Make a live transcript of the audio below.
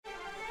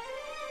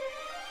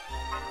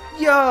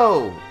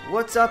Yo!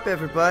 What's up,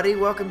 everybody?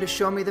 Welcome to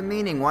Show Me the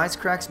Meaning,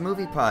 Wisecracks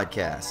Movie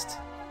Podcast.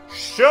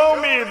 Show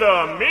me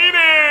the meaning!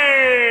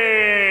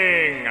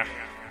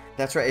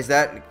 That's right.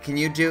 Can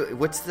you do,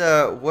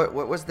 what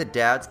was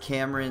the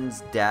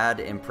Cameron's dad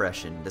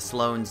impression? The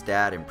Sloane's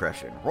dad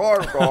impression.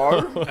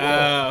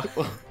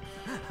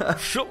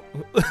 Mr.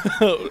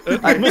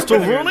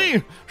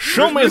 Rooney,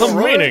 show me the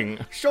meaning.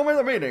 Show me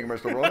the meaning,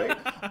 Mr. Rooney.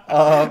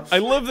 I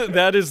love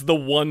that is the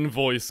one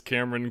voice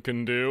Cameron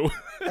can do.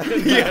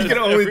 Yeah, you can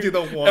only do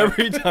the one.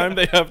 Every time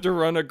they have to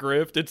run a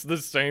grift, it's the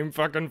same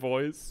fucking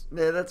voice.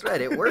 Yeah, that's right.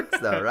 It works,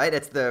 though, right?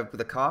 It's the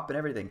cop and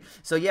everything.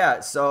 So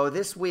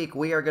this week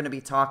we are going to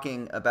be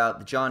talking about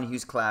the John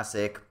Hughes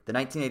classic, the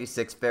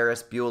 1986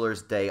 Ferris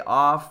Bueller's Day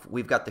Off.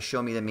 We've got the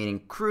Show Me the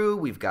Meaning crew.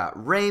 We've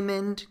got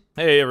Raymond.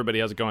 Hey,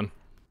 everybody. How's it going?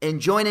 And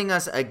joining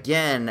us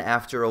again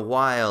after a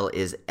while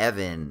is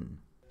Evan.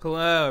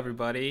 Hello,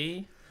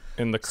 everybody.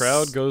 And the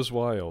crowd goes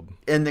wild.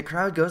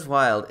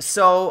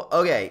 So,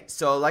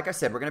 like I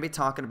said, we're going to be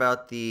talking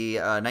about the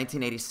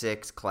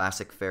 1986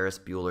 classic Ferris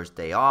Bueller's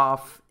Day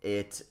Off.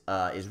 It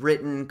is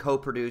written,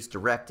 co-produced,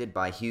 directed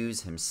by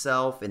Hughes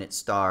himself, and it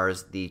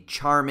stars the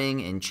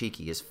charming and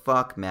cheeky as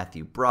fuck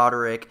Matthew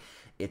Broderick.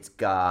 It's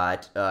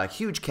got a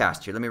huge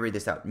cast here. Let me read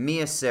this out.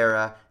 Mia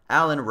Sara,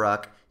 Alan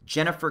Ruck,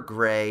 Jennifer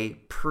Grey,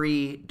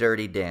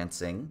 pre-Dirty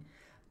Dancing,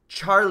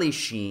 Charlie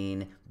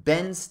Sheen,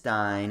 Ben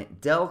Stein,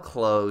 Del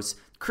Close,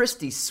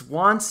 Christy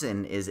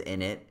Swanson is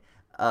in it,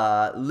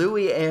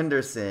 Louis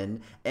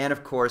Anderson, and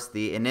of course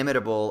the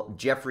inimitable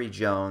Jeffrey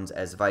Jones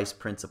as Vice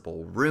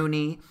Principal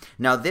Rooney.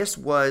 Now this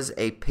was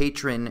a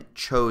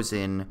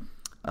patron-chosen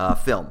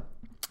film.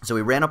 So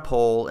we ran a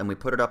poll and we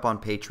put it up on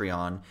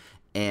Patreon.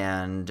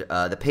 And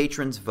the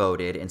patrons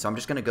voted, and so I'm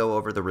just going to go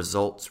over the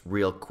results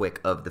real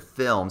quick of the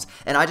films.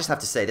 And I just have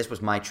to say, this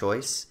was my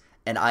choice,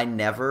 and I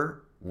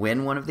never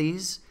win one of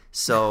these,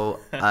 so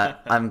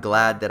I'm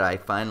glad that I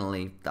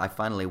finally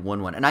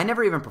won one. And I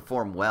never even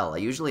perform well. I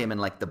usually am in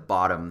like the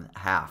bottom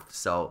half,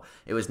 so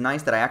it was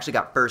nice that I actually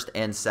got first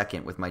and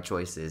second with my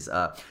choices.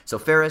 So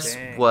Ferris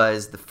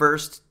was the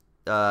first,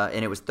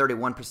 and it was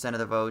 31% of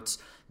the votes.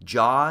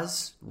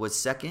 Jaws was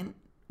second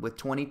with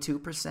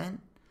 22%.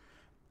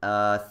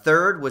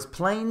 Third was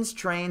Planes,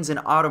 Trains, and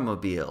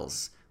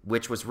Automobiles,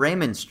 which was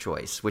Raymond's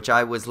choice, which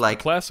I was like...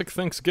 Classic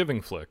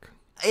Thanksgiving flick.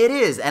 It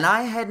is, and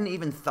I hadn't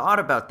even thought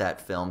about that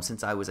film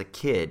since I was a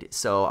kid,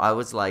 so I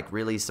was like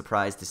really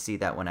surprised to see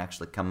that one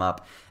actually come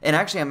up. And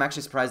actually, I'm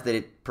actually surprised that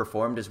it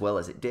performed as well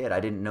as it did. I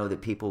didn't know that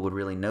people would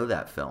really know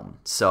that film,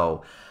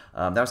 so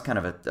that was kind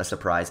of a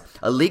surprise.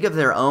 A League of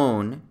Their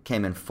Own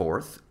came in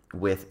fourth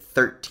with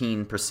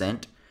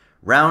 13%.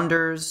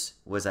 Rounders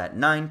was at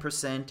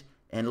 9%.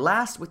 And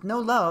last, with no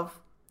love,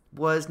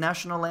 was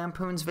National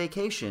Lampoon's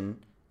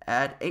Vacation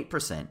at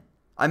 8%.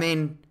 I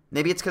mean,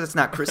 maybe it's because it's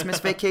not Christmas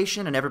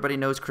Vacation and everybody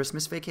knows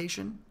Christmas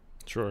Vacation.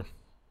 Sure.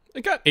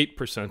 It got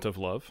 8% of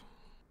love.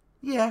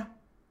 Yeah,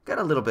 got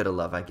a little bit of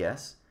love, I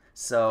guess.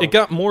 So it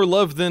got more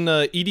love than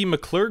Edie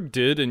McClurg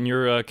did in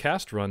your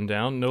cast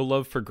rundown. No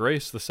love for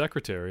Grace, the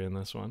secretary, in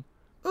this one.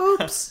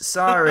 Oops,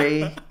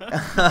 sorry.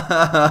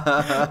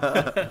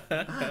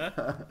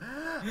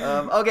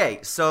 Okay,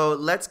 so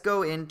let's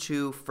go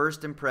into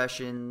first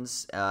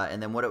impressions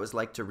and then what it was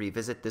like to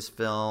revisit this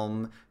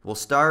film. We'll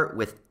start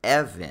with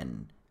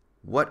Evan.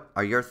 What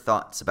are your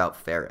thoughts about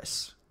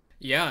Ferris?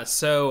 Yeah,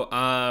 so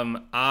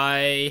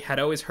I had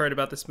always heard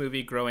about this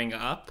movie growing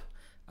up,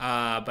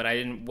 but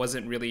I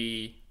wasn't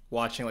really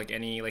watching like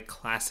any like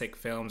classic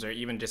films or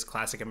even just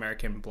classic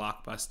American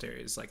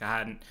blockbusters. Like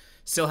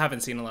still haven't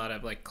seen a lot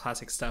of like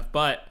classic stuff,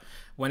 but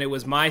when it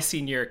was my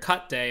senior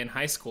cut day in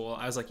high school,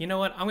 I was like, you know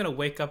what? I'm going to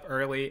wake up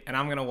early and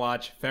I'm going to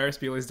watch Ferris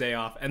Bueller's Day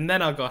Off, and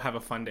then I'll go have a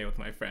fun day with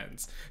my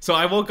friends. So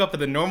I woke up at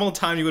the normal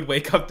time you would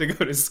wake up to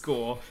go to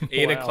school,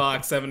 8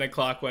 o'clock, 7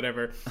 o'clock,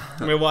 whatever.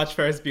 And we watched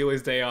Ferris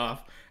Bueller's Day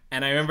Off.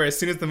 And I remember as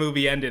soon as the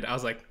movie ended, I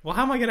was like, well,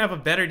 how am I going to have a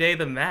better day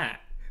than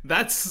that?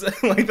 That's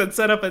like, that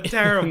set up a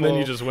terrible... And then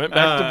you just went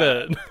back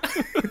to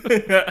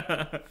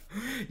bed.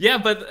 Yeah,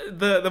 but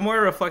the more I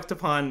reflect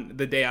upon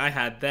the day I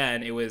had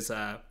then, it was...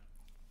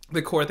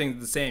 the core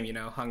thing's the same, you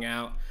know, hung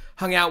out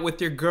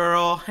with your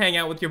girl, hang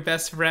out with your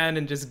best friend,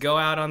 and just go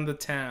out on the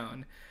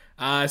town.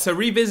 So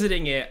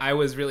revisiting it, I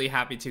was really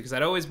happy too, because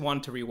I'd always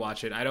wanted to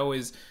rewatch it. I'd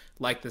always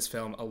liked this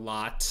film a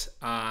lot.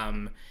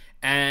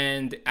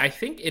 And I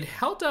think it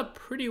held up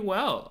pretty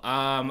well.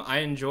 I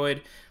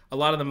enjoyed a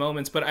lot of the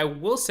moments, but I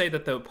will say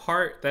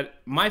that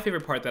my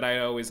favorite part that I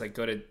always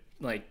go to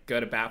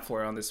bat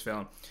for on this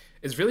film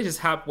is really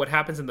just what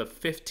happens in the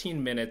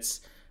 15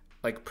 minutes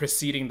like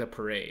preceding the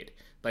parade.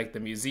 Like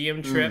the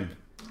museum trip,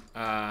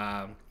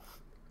 the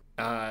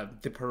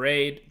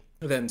parade,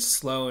 then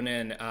Sloane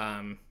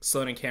and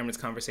Cameron's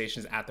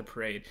conversations at the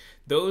parade.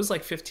 Those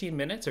like 15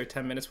 minutes or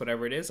 10 minutes,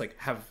 whatever it is, like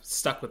have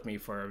stuck with me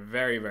for a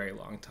very, very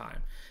long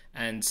time.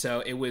 And so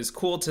it was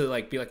cool to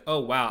be like,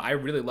 oh wow, I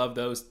really love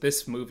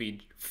this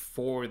movie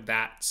for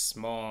that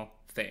small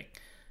thing.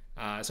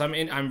 So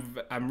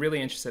I'm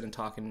really interested in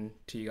talking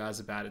to you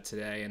guys about it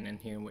today and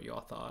hearing what you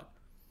all thought.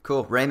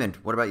 Cool. Raymond,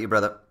 what about you,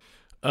 brother?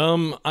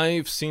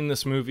 I've seen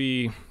this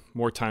movie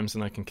more times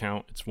than I can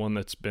count. It's one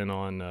that's been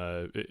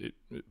on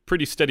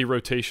pretty steady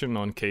rotation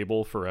on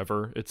cable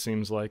forever, it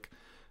seems like.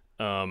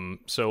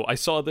 So I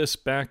saw this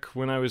back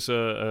when I was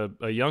a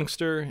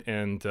youngster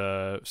and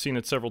seen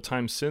it several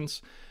times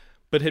since,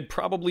 but had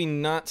probably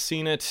not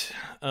seen it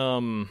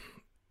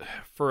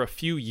for a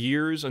few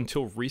years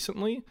until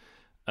recently.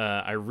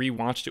 I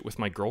rewatched it with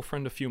my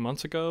girlfriend a few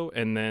months ago,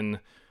 and then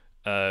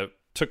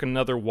took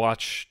another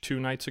watch 2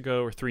 nights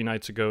ago or 3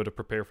 nights ago to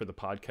prepare for the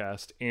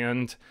podcast.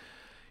 And,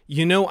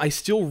 I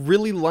still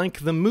really like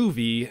the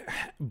movie,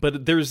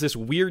 but there's this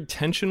weird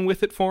tension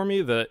with it for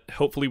me that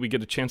hopefully we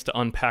get a chance to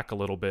unpack a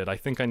little bit. I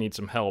think I need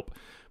some help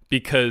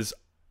because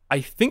I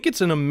think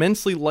it's an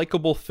immensely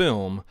likable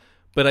film,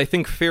 but I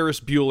think Ferris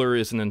Bueller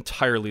is an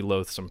entirely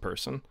loathsome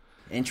person.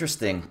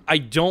 Interesting. I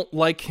don't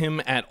like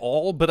him at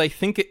all, but I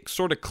think it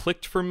sort of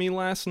clicked for me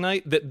last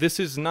night that this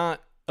is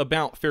not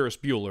about Ferris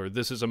Bueller.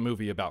 This is a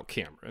movie about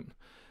Cameron.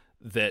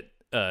 That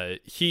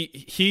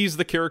he's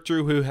the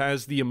character who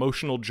has the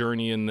emotional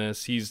journey in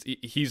this.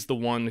 He's the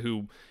one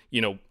who,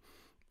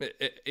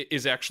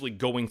 is actually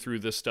going through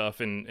this stuff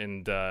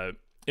and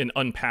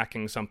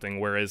unpacking something,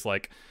 whereas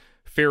like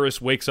Ferris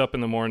wakes up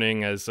in the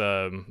morning as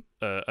a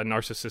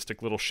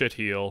narcissistic little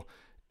shitheel,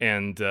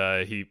 and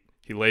he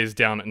lays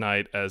down at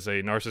night as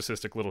a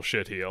narcissistic little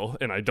shitheel,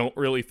 and I don't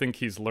really think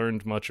he's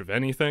learned much of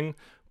anything,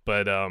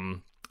 but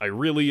I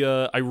really,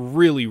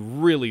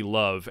 really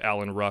love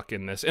Alan Ruck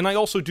in this. And I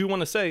also do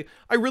want to say,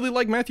 I really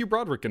like Matthew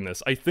Broderick in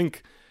this. I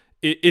think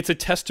it's a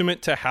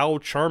testament to how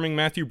charming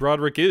Matthew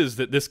Broderick is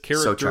that this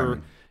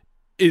character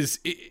is,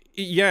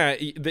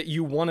 that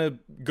you want to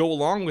go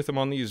along with him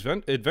on these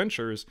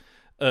adventures,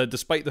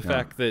 despite the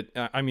fact that,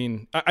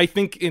 I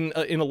think in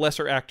a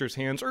lesser actor's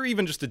hands, or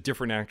even just a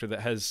different actor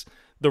that has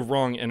the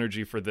wrong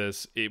energy for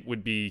this, it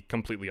would be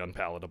completely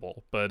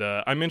unpalatable. But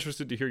I'm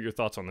interested to hear your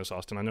thoughts on this,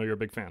 Austin. I know you're a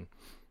big fan.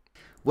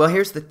 Well,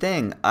 here's the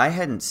thing. I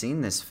hadn't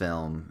seen this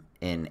film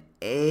in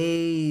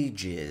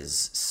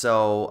ages,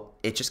 so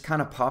it just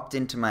kind of popped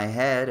into my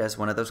head as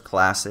one of those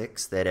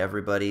classics that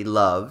everybody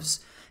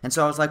loves. And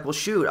so I was like, well,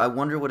 shoot, I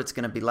wonder what it's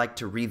going to be like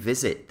to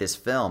revisit this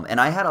film.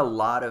 And I had a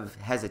lot of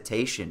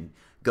hesitation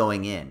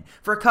going in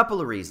for a couple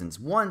of reasons.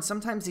 One,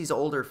 sometimes these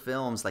older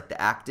films, like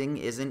the acting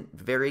isn't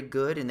very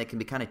good and they can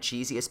be kind of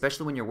cheesy,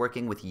 especially when you're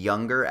working with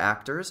younger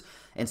actors.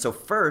 And so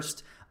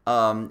first,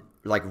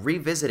 like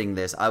revisiting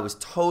this, I was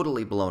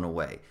totally blown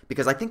away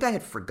because I think I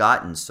had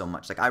forgotten so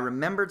much. Like I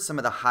remembered some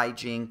of the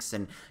hijinks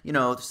and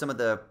some of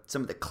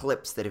the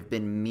clips that have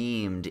been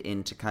memed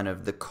into kind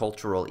of the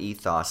cultural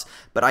ethos,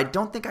 but I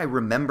don't think I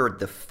remembered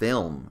the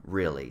film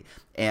really.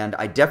 And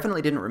I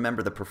definitely didn't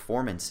remember the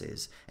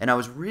performances. And I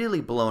was really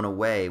blown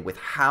away with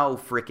how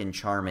freaking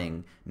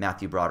charming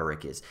Matthew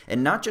Broderick is.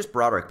 And not just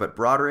Broderick, but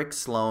Broderick,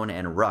 Sloane,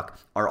 and Ruck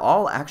are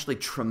all actually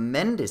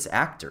tremendous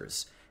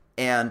actors.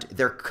 And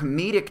their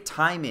comedic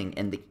timing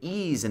and the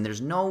ease, and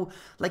there's no,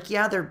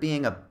 they're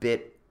being a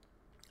bit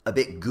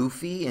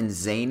goofy and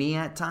zany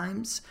at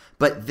times,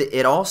 but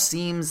it all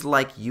seems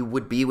like you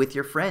would be with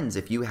your friends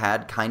if you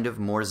had kind of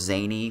more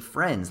zany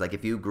friends, like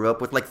if you grew up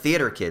with like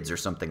theater kids or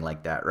something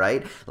like that,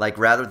 right? Like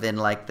rather than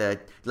like the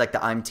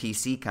I'm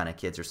TC kind of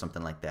kids or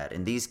something like that.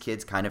 And these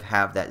kids kind of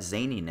have that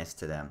zaniness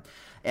to them.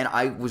 And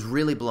I was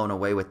really blown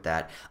away with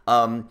that.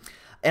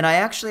 And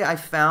I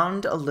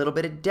found a little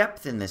bit of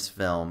depth in this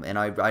film, and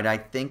I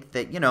think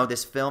that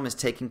this film is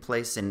taking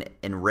place in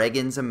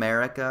Reagan's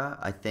America.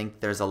 I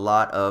think there's a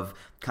lot of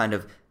kind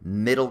of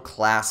middle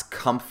class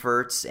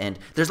comforts, and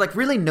there's like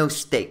really no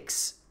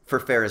stakes for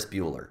Ferris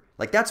Bueller.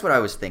 Like that's what I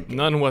was thinking.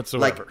 None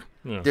whatsoever.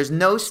 There's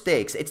no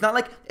stakes. It's not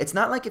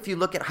like if you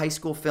look at high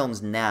school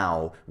films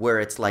now where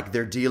it's like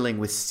they're dealing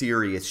with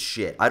serious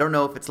shit. I don't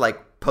know if it's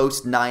like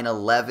post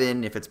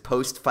 9/11, if it's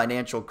post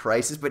financial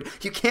crisis, but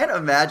you can't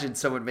imagine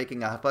someone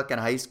making a fucking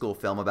high school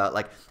film about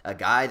like a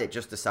guy that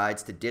just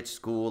decides to ditch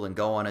school and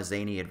go on a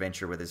zany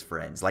adventure with his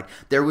friends. Like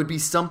there would be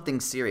something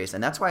serious,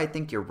 and that's why I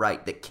think you're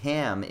right that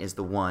Cam is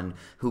the one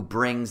who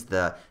brings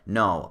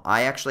no,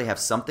 I actually have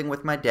something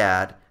with my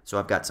dad, so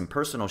I've got some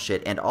personal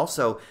shit, and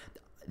also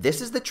this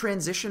is the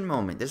transition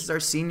moment. This is our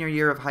senior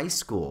year of high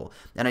school,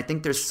 and I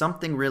think there's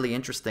something really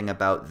interesting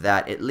about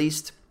that, at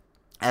least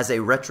as a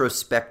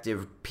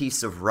retrospective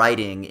piece of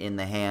writing in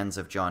the hands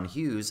of John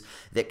Hughes,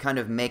 that kind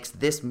of makes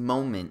this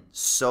moment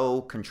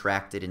so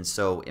contracted and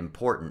so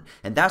important.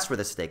 And that's where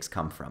the stakes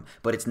come from.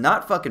 But it's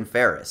not fucking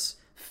Ferris.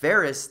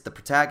 Ferris, the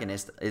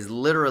protagonist, is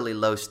literally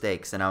low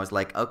stakes. And I was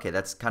like, okay,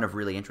 that's kind of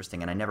really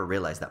interesting. And I never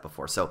realized that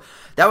before. So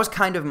that was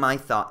kind of my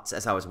thoughts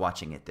as I was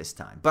watching it this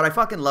time. But I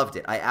fucking loved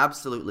it. I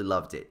absolutely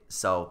loved it.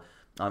 So,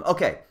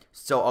 okay.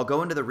 So I'll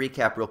go into the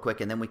recap real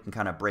quick and then we can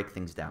kind of break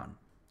things down.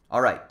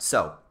 All right.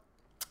 So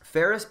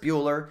Ferris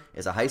Bueller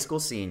is a high school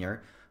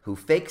senior who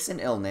fakes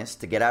an illness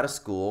to get out of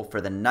school for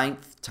the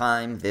 9th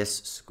time this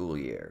school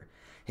year.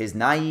 His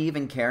naive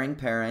and caring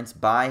parents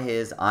buy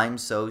his I'm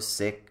so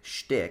sick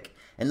shtick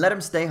and let him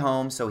stay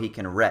home so he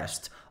can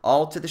rest,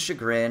 all to the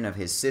chagrin of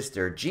his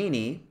sister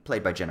Jeannie,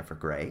 played by Jennifer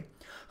Grey,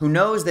 who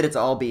knows that it's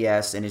all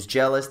BS and is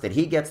jealous that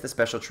he gets the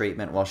special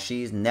treatment while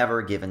she's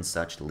never given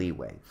such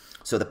leeway.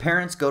 So the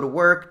parents go to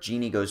work,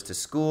 Jeannie goes to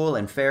school,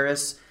 and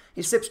Ferris,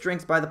 he sips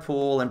drinks by the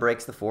pool and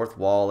breaks the fourth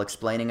wall,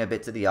 explaining a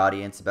bit to the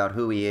audience about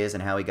who he is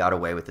and how he got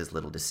away with his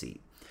little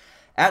deceit.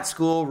 At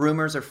school,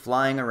 rumors are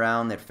flying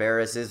around that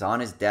Ferris is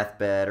on his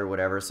deathbed or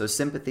whatever, so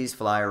sympathies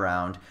fly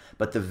around.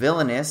 But the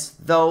villainess,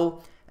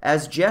 though,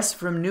 as Jess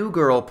from New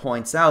Girl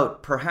points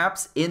out,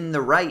 perhaps in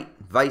the right,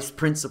 Vice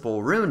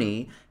Principal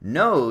Rooney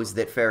knows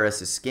that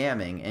Ferris is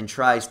scamming and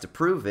tries to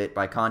prove it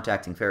by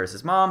contacting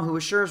Ferris's mom, who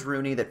assures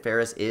Rooney that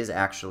Ferris is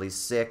actually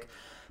sick.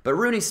 But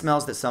Rooney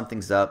smells that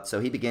something's up, so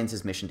he begins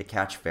his mission to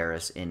catch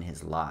Ferris in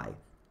his lie.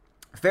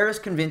 Ferris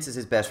convinces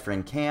his best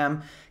friend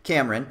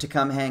Cameron, to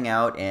come hang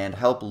out and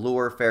help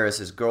lure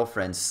Ferris's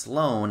girlfriend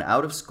Sloane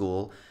out of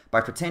school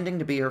by pretending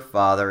to be her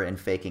father and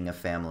faking a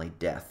family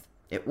death.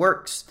 It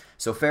works.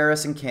 So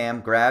Ferris and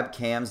Cam grab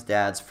Cam's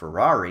dad's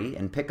Ferrari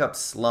and pick up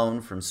Sloane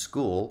from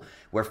school,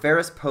 where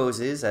Ferris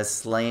poses as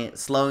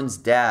Sloane's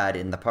dad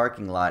in the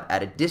parking lot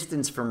at a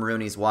distance from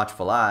Rooney's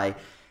watchful eye.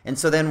 And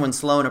so then when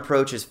Sloane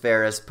approaches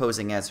Ferris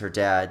posing as her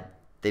dad,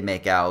 they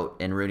make out,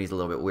 and Rooney's a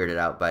little bit weirded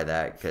out by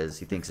that because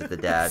he thinks it's the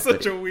dad.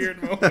 Such a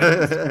weird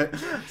moment.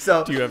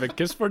 So, do you have a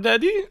kiss for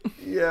daddy?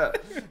 Yeah.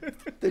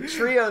 The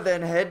trio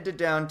then head to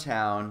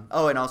downtown.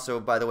 Oh, and also,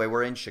 by the way,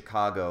 we're in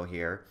Chicago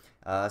here.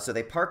 So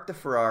they park the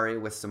Ferrari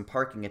with some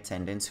parking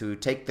attendants who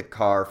take the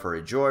car for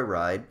a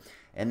joyride,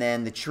 and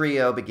then the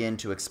trio begin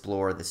to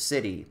explore the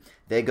city.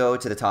 They go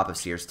to the top of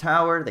Sears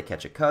Tower, they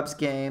catch a Cubs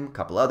game, a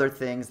couple other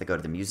things, they go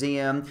to the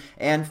museum,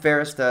 and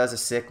Ferris does a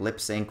sick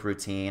lip-sync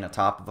routine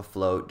atop of a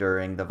float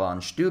during the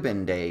Von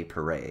Steuben Day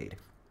parade.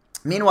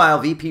 Meanwhile,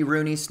 VP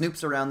Rooney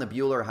snoops around the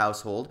Bueller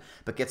household,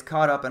 but gets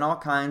caught up in all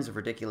kinds of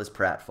ridiculous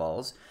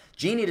pratfalls.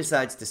 Jeannie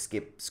decides to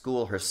skip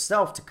school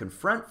herself to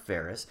confront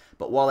Ferris,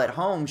 but while at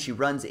home, she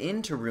runs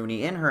into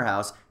Rooney in her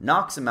house,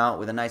 knocks him out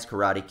with a nice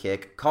karate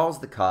kick, calls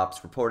the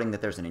cops, reporting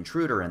that there's an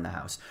intruder in the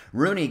house.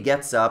 Rooney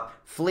gets up,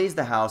 flees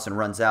the house, and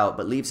runs out,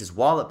 but leaves his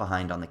wallet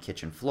behind on the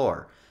kitchen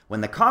floor.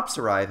 When the cops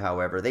arrive,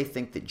 however, they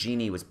think that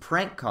Jeannie was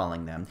prank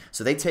calling them,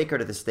 so they take her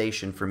to the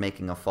station for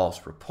making a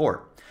false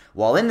report.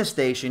 While in the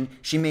station,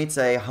 she meets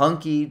a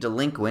hunky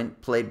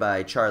delinquent, played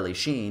by Charlie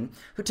Sheen,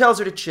 who tells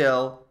her to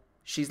chill.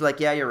 She's like,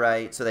 yeah, you're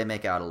right, so they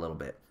make out a little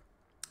bit.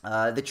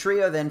 The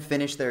trio then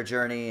finish their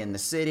journey in the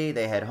city.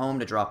 They head home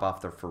to drop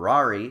off their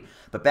Ferrari,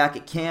 but back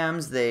at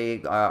Cam's,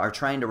 they are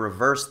trying to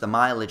reverse the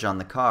mileage on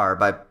the car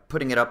by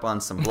putting it up on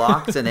some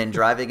blocks and then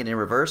driving it in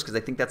reverse because they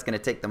think that's going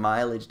to take the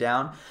mileage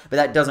down. But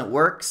that doesn't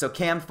work, so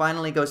Cam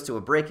finally goes to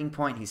a breaking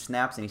point. He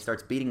snaps and he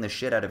starts beating the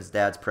shit out of his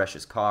dad's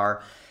precious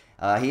car.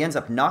 He ends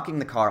up knocking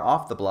the car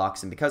off the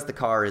blocks, and because the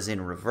car is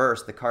in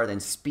reverse, the car then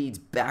speeds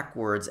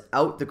backwards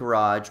out the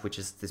garage, which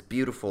is this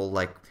beautiful,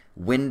 like,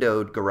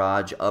 windowed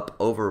garage up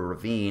over a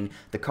ravine.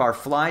 The car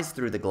flies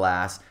through the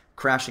glass,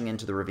 crashing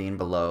into the ravine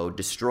below,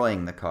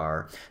 destroying the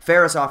car.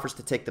 Ferris offers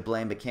to take the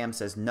blame, but Cam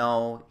says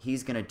no,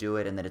 he's going to do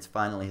it, and that it's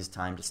finally his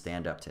time to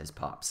stand up to his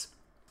pops.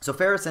 So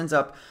Ferris ends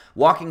up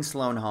walking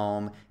Sloane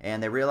home,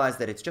 and they realize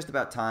that it's just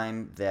about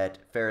time that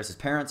Ferris's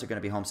parents are going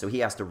to be home, so he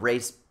has to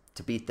race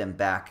to beat them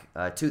back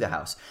to the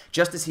house.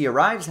 Just as he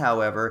arrives,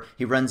 however,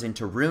 he runs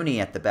into Rooney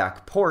at the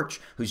back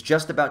porch, who's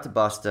just about to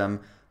bust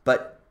him,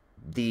 but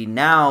the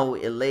now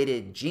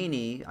elated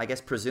Jeannie, I guess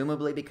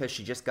presumably because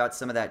she just got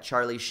some of that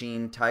Charlie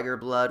Sheen Tiger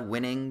Blood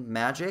winning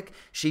magic,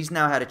 she's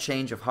now had a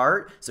change of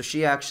heart, so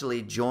she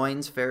actually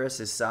joins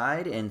Ferris's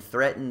side and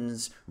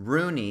threatens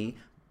Rooney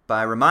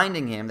by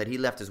reminding him that he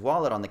left his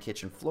wallet on the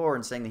kitchen floor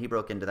and saying that he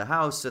broke into the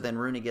house. So then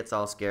Rooney gets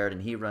all scared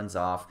and he runs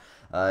off.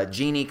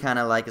 Jeannie kind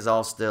of like is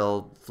all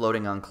still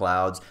floating on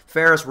clouds.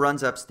 Ferris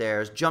runs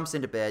upstairs, jumps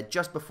into bed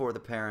just before the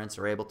parents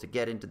are able to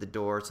get into the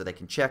door so they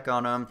can check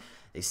on him.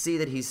 They see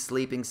that he's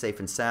sleeping safe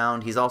and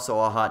sound. He's also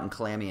all hot and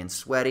clammy and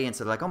sweaty. And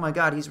so they're like, oh my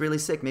God, he's really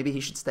sick. Maybe he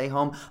should stay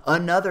home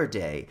another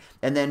day.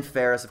 And then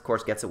Ferris, of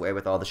course, gets away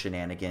with all the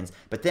shenanigans.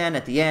 But then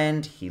at the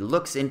end, he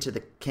looks into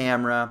the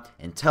camera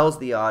and tells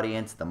the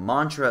audience the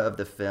mantra of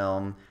the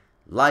film: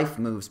 life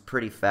moves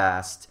pretty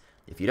fast.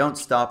 If you don't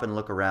stop and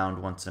look around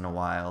once in a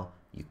while,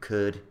 you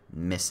could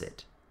miss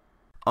it.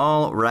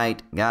 All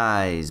right,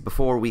 guys,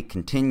 before we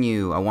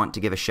continue, I want to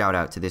give a shout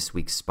out to this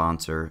week's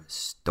sponsor,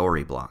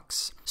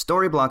 Storyblocks.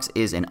 Storyblocks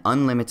is an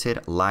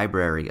unlimited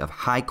library of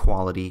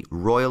high-quality,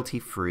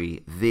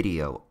 royalty-free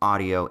video,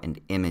 audio,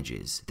 and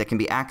images that can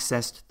be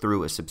accessed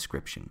through a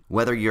subscription.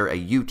 Whether you're a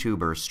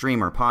YouTuber,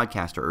 streamer,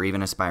 podcaster, or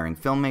even aspiring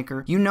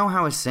filmmaker, you know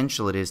how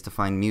essential it is to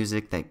find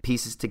music that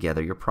pieces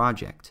together your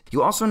project.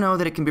 You also know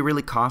that it can be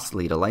really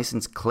costly to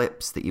license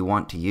clips that you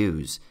want to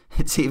use.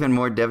 It's even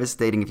more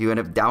devastating if you end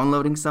up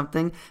downloading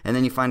something and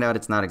then you find out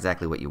it's not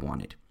exactly what you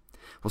wanted.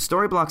 Well,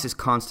 Storyblocks is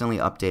constantly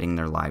updating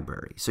their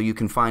library, so you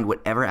can find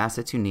whatever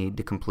assets you need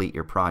to complete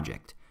your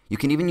project. You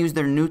can even use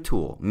their new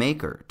tool,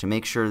 Maker, to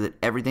make sure that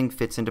everything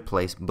fits into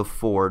place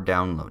before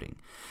downloading.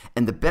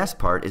 And the best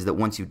part is that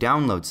once you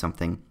download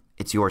something,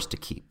 it's yours to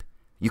keep.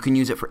 You can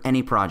use it for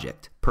any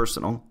project,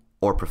 personal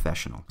or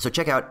professional. So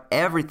check out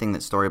everything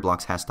that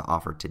Storyblocks has to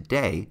offer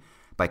today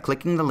by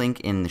clicking the link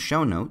in the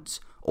show notes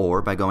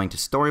or by going to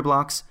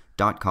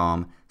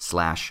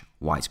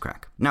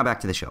storyblocks.com/wisecrack. Now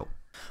back to the show.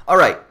 All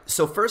right,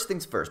 so first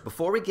things first,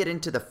 before we get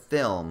into the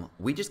film,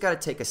 we just got to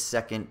take a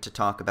second to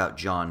talk about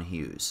John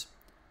Hughes.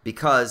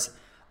 Because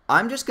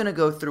I'm just going to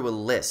go through a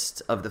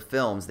list of the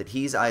films that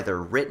he's either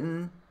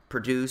written,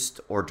 produced,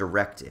 or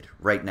directed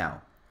right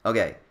now.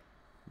 Okay,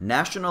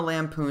 National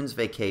Lampoon's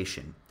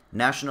Vacation,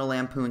 National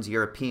Lampoon's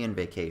European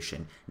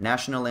Vacation,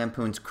 National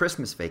Lampoon's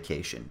Christmas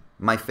Vacation,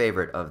 my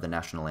favorite of the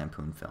National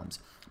Lampoon films.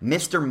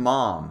 Mr.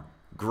 Mom,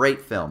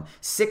 great film.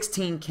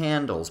 16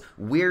 Candles,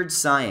 Weird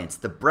Science,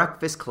 The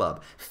Breakfast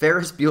Club,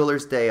 Ferris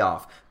Bueller's Day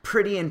Off,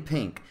 Pretty in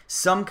Pink,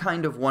 Some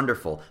Kind of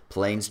Wonderful,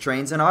 Planes,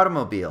 Trains, and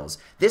Automobiles.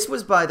 This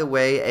was, by the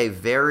way, a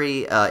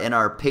very, in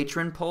our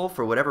patron poll,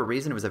 for whatever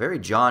reason, it was a very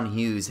John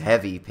Hughes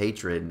heavy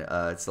patron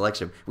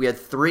selection. We had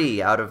 3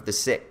 out of the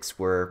 6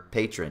 were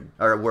patron,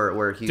 or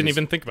were Hughes. Didn't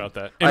even think about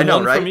that. And I know,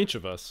 one right? from each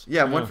of us.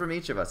 Yeah, one from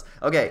each of us.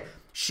 Okay,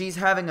 She's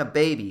Having a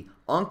Baby,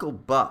 Uncle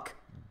Buck,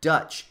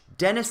 Dutch,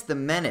 Dennis the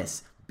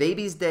Menace,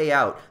 Baby's Day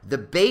Out, the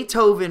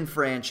Beethoven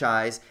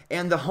franchise,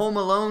 and the Home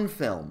Alone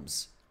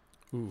films.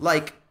 Ooh.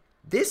 Like,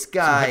 this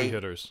guy... Some heavy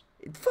hitters.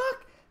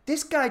 Fuck!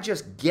 This guy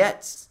just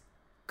gets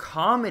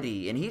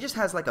comedy, and he just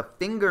has, like, a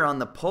finger on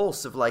the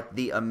pulse of, like,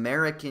 the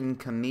American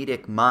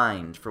comedic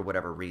mind for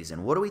whatever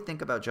reason. What do we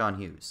think about John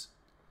Hughes?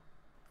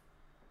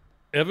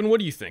 Evan, what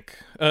do you think?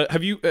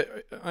 Have you...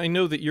 I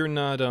know that you're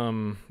not...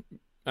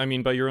 I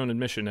mean, by your own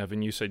admission,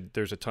 Evan, you said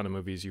there's a ton of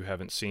movies you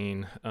haven't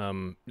seen.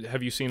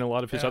 Have you seen a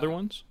lot of his other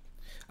ones?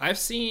 I've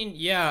seen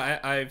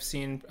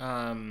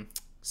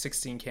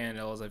 16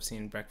 Candles, I've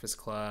seen Breakfast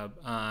Club,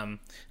 and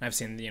I've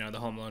seen, the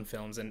Home Alone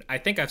films, and I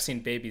think I've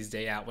seen Baby's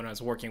Day Out when I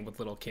was working with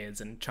little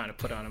kids and trying to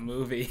put on a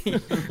movie.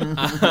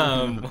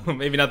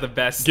 Maybe not the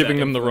best.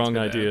 Giving them the wrong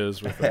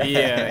ideas. With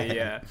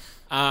yeah.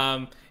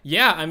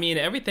 Yeah, I mean,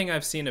 everything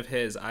I've seen of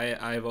his,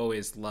 I've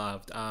always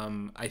loved.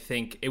 I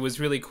think it was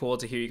really cool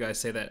to hear you guys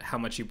say that how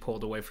much you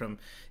pulled away from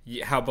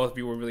how both of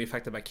you were really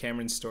affected by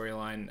Cameron's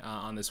storyline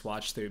on this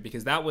watch through,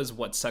 because that was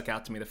what stuck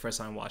out to me the first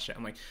time I watched it.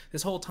 I'm like,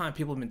 this whole time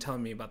people have been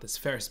telling me about this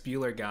Ferris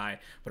Bueller guy,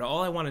 but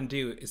all I want to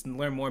do is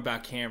learn more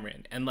about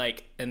Cameron. And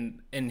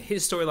and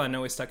his storyline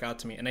always stuck out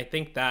to me. And I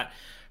think that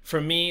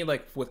for me,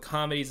 like with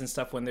comedies and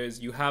stuff, when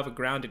you have a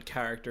grounded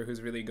character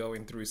who's really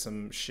going through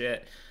some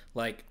shit,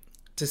 like,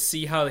 to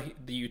see how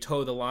you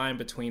toe the line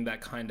between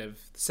that kind of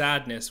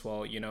sadness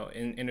while,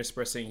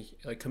 interspersing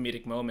like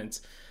comedic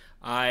moments,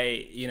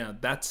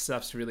 that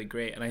stuff's really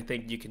great. And I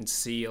think you can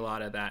see a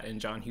lot of that in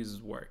John Hughes'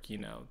 work.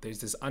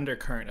 There's this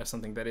undercurrent of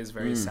something that is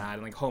very sad.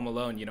 And like Home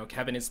Alone,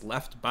 Kevin is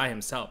left by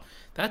himself.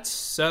 That's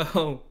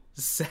so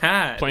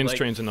sad. Planes,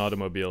 Trains, and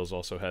Automobiles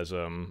also has, I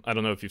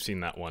don't know if you've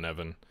seen that one,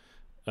 Evan.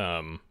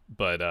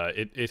 But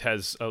it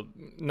has,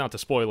 not to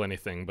spoil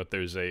anything, but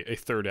there's a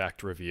third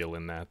act reveal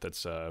in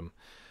that's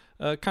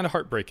kind of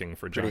heartbreaking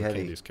for John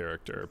Candy's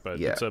character, but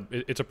yeah.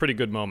 It's a pretty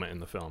good moment in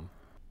the film.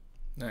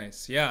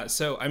 Nice, yeah.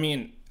 So I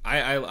mean,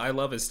 I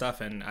love his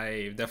stuff, and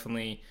I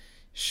definitely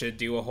should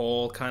do a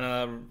whole kind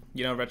of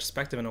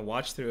retrospective and a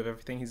watch through of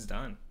everything he's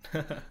done.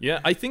 Yeah,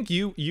 I think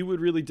you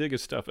would really dig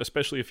his stuff,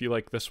 especially if you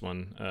like this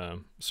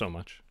one so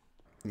much.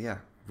 Yeah,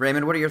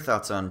 Raymond, what are your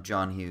thoughts on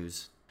John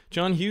Hughes?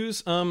 John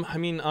Hughes, I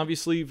mean,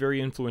 obviously very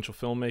influential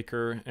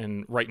filmmaker,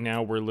 and right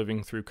now we're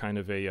living through kind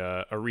of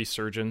a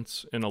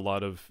resurgence in a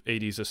lot of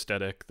 80s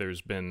aesthetic.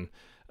 There's been,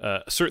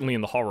 certainly in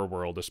the horror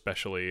world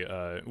especially,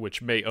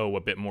 which may owe a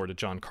bit more to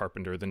John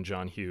Carpenter than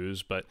John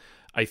Hughes, but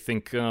I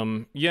think,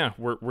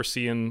 we're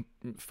seeing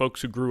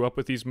folks who grew up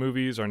with these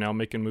movies are now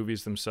making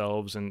movies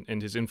themselves,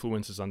 and his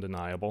influence is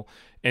undeniable.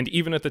 And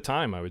even at the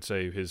time, I would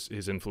say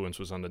his influence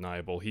was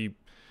undeniable. He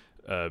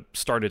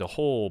started a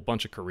whole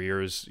bunch of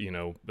careers,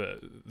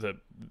 the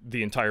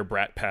entire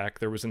Brat Pack.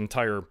 There was an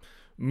entire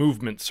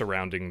movement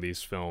surrounding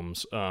these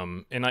films.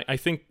 And I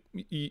think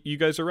you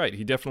guys are right.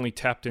 He definitely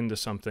tapped into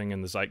something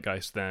in the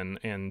zeitgeist then.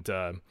 And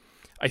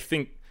I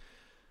think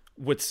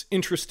what's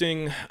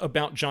interesting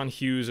about John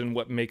Hughes and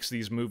what makes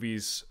these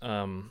movies,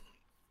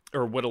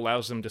 or what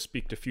allows them to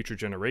speak to future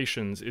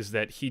generations, is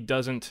that he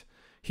doesn't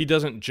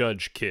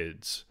judge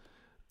kids.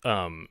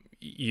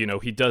 He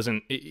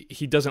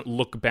doesn't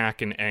look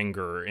back in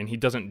anger, and he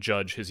doesn't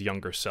judge his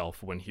younger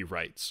self when he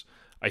writes.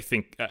 I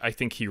think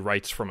he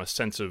writes from a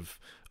sense of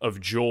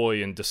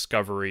joy and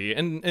discovery,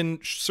 and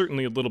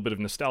certainly a little bit of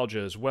nostalgia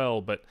as well.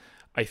 But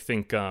I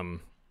think there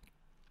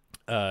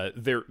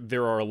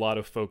are a lot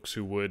of folks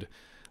who would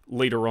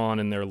later on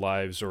in their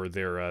lives or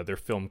their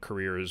film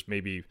careers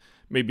maybe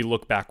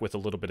look back with a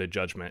little bit of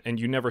judgment, and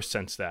you never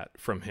sense that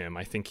from him.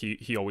 I think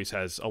he always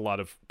has a lot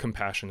of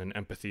compassion and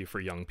empathy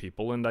for young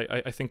people, and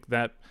I think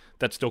that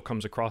still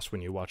comes across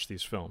when you watch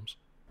these films.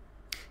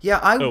 Yeah,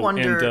 I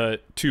wonder.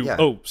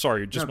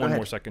 And one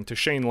more second. To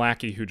Shane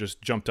Lackey, who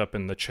just jumped up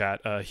in the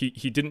chat,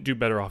 he didn't do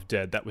Better Off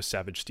Dead. That was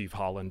Savage Steve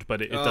Holland,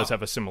 but it does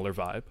have a similar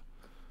vibe.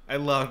 I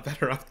love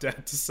Better Off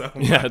Dead so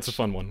much. Yeah, it's a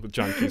fun one with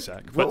John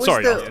Cusack. But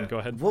sorry, Austin, go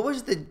ahead. What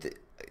was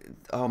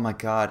oh my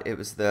God, it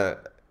was the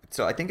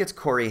So I think it's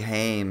Corey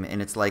Haim,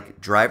 and it's like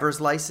Driver's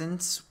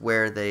License,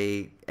 where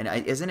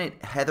isn't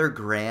it Heather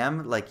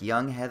Graham? Like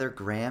young Heather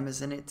Graham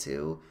is in it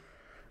too.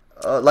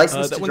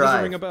 License that to one Drive.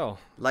 doesn't ring a bell.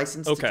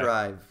 License Okay. to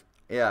Drive.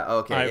 Yeah.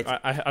 Okay.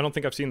 I don't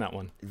think I've seen that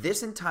one.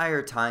 This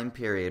entire time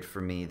period for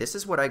me, this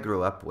is what I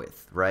grew up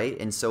with, right?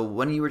 And so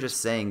when you were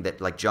just saying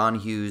that, like John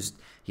Hughes,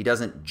 he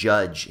doesn't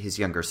judge his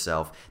younger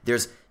self.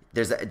 There's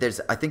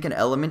I think an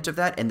element of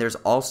that, and there's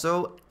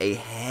also a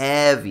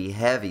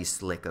heavy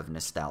slick of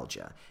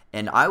nostalgia.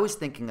 And I was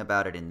thinking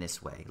about it in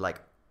this way, like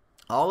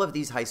all of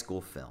these high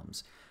school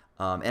films,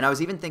 and I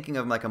was even thinking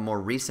of like a more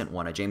recent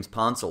one, a James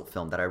Ponsoldt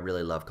film that I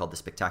really love called The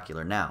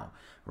Spectacular Now,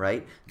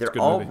 right? They're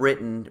all movie.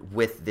 written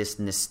with this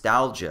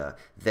nostalgia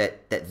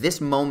that this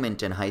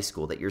moment in high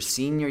school, that your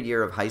senior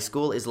year of high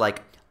school is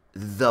like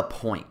the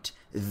point,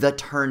 the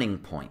turning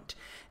point.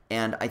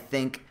 And I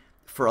think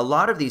for a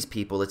lot of these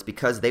people, it's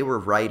because they were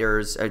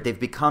writers, or they've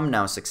become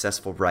now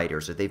successful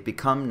writers, or they've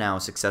become now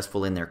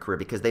successful in their career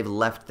because they've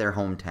left their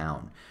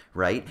hometown,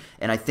 right?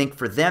 And I think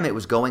for them, it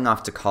was going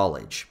off to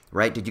college,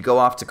 right? Did you go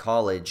off to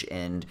college,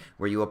 and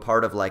were you a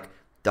part of like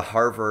the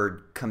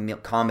Harvard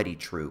comedy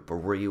troupe, or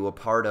were you a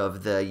part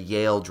of the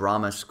Yale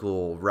Drama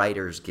School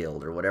Writers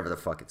Guild, or whatever the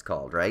fuck it's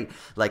called, right?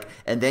 Like,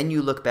 and then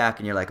you look back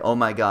and you're like, oh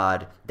my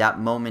God, that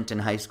moment in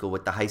high school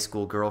with the high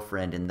school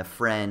girlfriend and the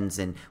friends,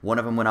 and one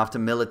of them went off to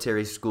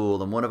military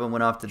school, and one of them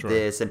went off to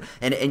this,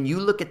 and you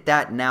look at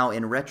that now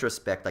in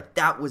retrospect, like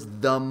that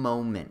was the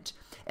moment.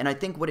 And I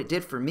think what it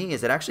did for me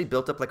is it actually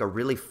built up like a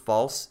really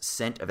false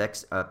sense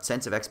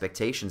of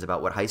expectations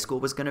about what high school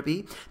was going to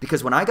be.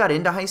 Because when I got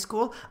into high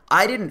school,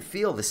 I didn't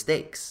feel the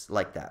stakes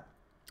like that.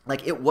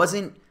 Like it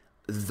wasn't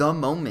the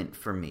moment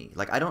for me.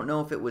 Like I don't know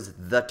if it was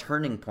the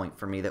turning point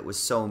for me that was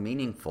so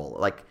meaningful.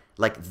 Like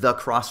the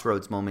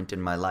crossroads moment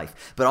in my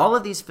life. But all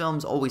of these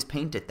films always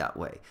paint it that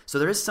way. So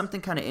there is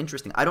something kind of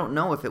interesting. I don't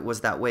know if it was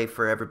that way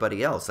for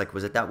everybody else. Like,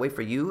 was it that way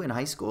for you in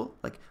high school?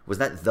 Like, was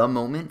that the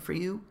moment for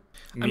you?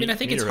 I mean, I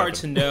think it's hard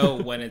to know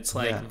when it's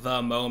like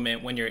the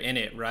moment when you're in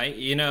it, right?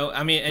 You know,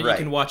 I mean, and Right.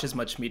 you can watch as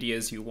much media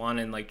as you want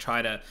and like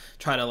try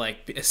to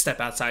like step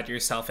outside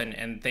yourself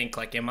and think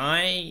like, am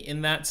I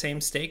in that same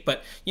state?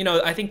 But you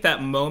know, I think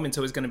that moment's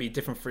always going to be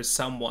different for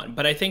someone.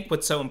 But I think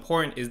what's so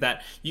important is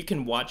that you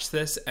can watch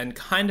this and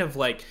kind of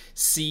like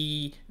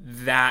see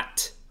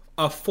that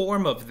a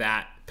form of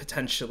that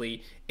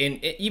potentially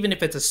in even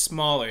if it's a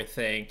smaller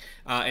thing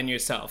in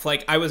yourself.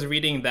 Like I was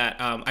reading that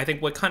I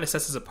think what kind of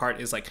sets us apart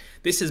is like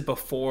this is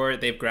before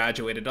they've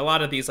graduated. A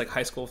lot of these like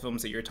high school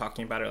films that you're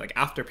talking about are like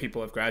after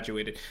people have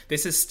graduated.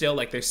 This is still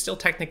like they're still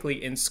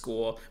technically in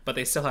school, but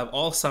they still have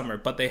all summer,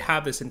 but they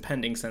have this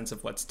impending sense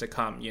of what's to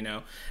come, you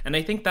know. And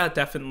I think that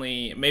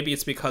definitely, maybe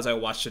it's because I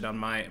watched it on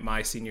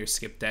my senior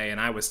skip day and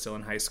I was still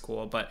in high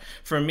school, but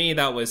for me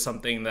that was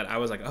something that I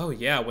was like, oh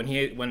yeah,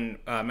 when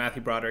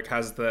Matthew Broderick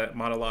has the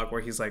monologue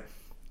where he's like,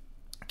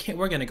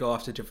 we're going to go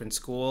off to different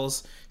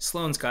schools.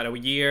 Sloane's got a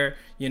year,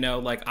 you know,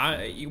 like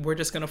we're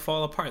just going to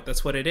fall apart.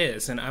 That's what it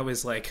is. And I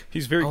was like,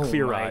 he's very oh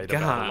clear-eyed my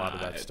about a lot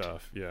of God. that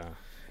stuff.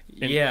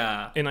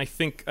 Yeah. And I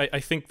think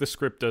the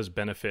script does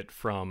benefit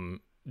from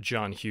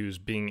John Hughes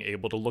being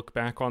able to look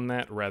back on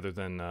that rather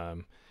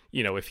than,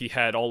 you know, if he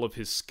had all of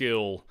his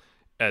skill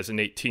as an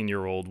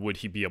 18-year-old, would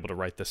he be able to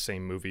write the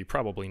same movie?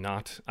 Probably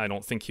not. I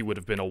don't think he would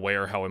have been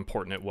aware how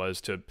important it was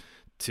to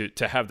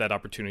have that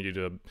opportunity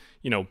to,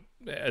 you know,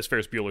 as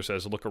Ferris Bueller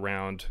says, look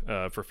around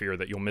for fear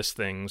that you'll miss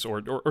things,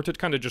 or to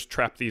kind of just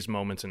trap these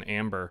moments in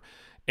amber.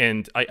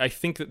 And I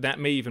think that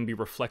may even be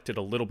reflected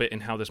a little bit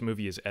in how this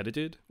movie is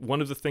edited. One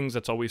of the things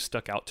that's always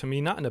stuck out to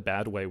me, not in a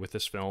bad way with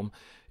this film,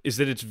 is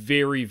that it's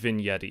very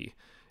vignette-y.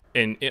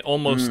 And it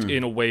almost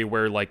in a way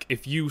where, like,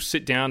 if you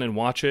sit down and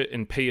watch it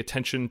and pay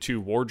attention to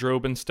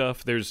wardrobe and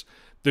stuff, there's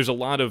a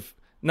lot of,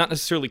 not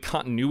necessarily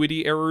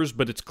continuity errors,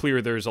 but it's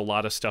clear there's a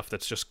lot of stuff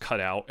that's just cut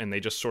out, and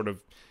they just sort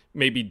of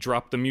maybe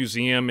drop the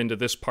museum into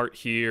this part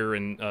here,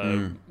 and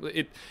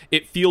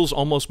it feels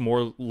almost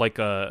more like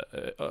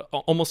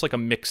almost like a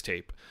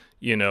mixtape.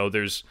 You know,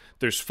 there's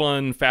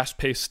fun,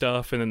 fast-paced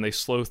stuff, and then they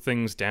slow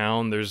things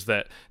down. There's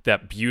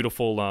that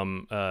beautiful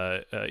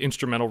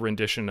instrumental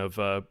rendition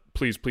of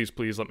 "Please, Please,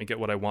 Please Let Me Get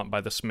What I Want" by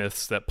the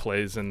Smiths that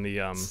plays in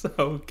the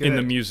so good. in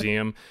the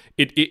museum.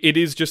 It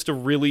is just a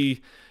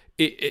really.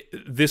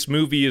 This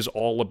movie is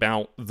all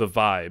about the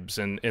vibes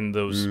and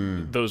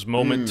those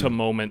moment to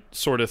moment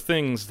sort of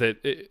things that,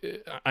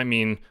 I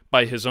mean,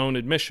 by his own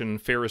admission,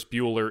 Ferris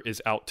Bueller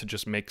is out to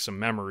just make some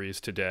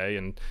memories today,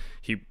 and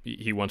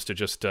he wants to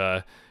just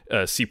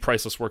see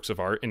priceless works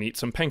of art and eat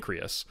some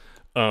pancreas.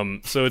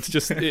 So it's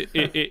just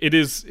it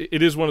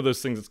is one of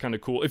those things that's kind of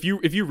cool. If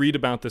you read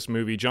about this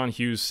movie, John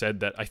Hughes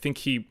said that I think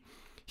he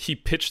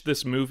pitched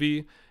this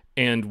movie.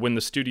 And when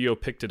the studio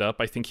picked it up,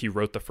 I think he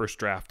wrote the first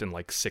draft in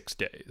like 6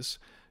 days,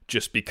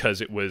 just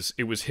because it was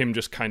him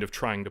just kind of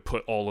trying to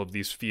put all of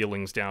these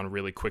feelings down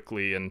really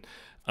quickly. And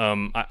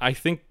I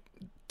think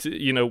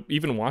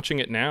even watching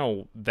it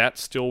now,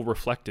 that's still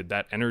reflected.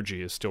 That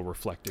energy is still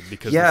reflected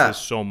because Yeah. this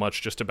is so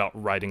much just about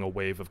riding a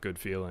wave of good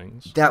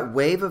feelings. That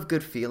wave of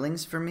good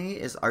feelings for me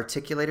is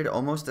articulated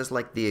almost as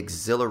like the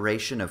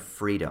exhilaration of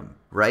freedom,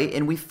 right?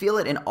 And we feel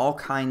it in all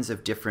kinds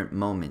of different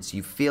moments.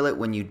 You feel it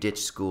when you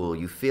ditch school.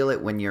 You feel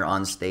it when you're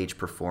on stage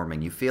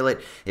performing. You feel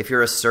it if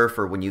you're a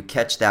surfer when you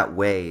catch that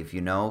wave,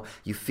 you know?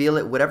 You feel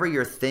it, whatever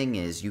your thing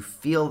is, you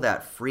feel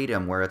that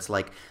freedom where it's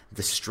like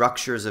the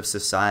structures of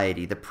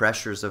society, the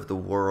pressures of the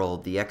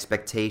world, the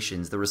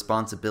expectations, the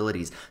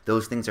responsibilities,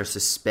 those things are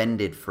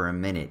suspended for a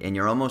minute and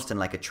you're almost in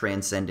like a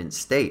transcendent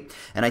state.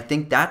 And I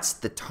think that's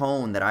the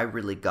tone that I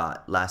really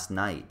got last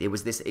night. It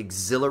was this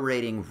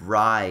exhilarating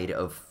ride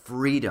of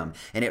freedom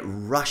and it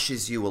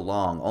rushes you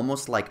along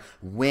almost like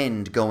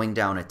wind going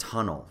down a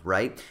tunnel,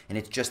 right? And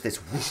it's just this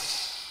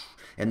whoosh.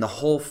 And the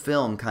whole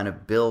film kind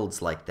of builds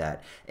like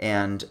that.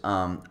 And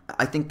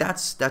I think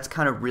that's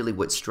kind of really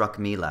what struck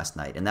me last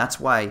night. And that's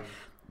why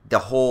the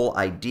whole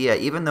idea,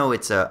 even though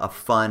it's a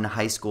fun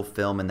high school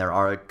film and there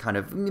are kind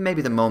of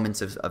maybe the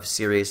moments of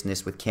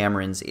seriousness with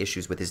Cameron's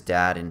issues with his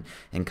dad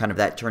and kind of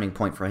that turning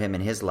point for him in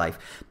his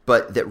life,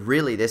 but that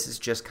really this is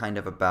just kind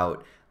of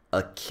about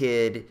a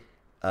kid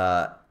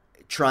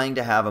trying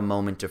to have a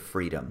moment of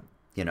freedom,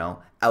 you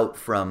know, out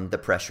from the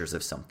pressures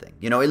of something.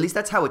 You know, at least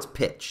that's how it's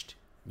pitched.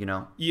 You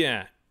know?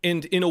 Yeah.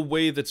 And in a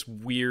way that's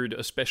weird,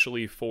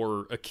 especially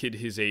for a kid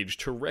his age,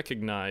 to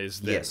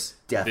recognize that yes,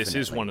 definitely. This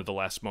is one of the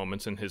last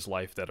moments in his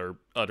life that are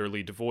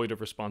utterly devoid of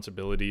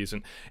responsibilities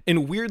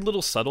and weird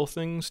little subtle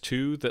things,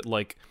 too, that,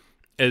 like,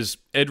 as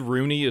Ed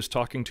Rooney is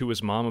talking to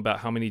his mom about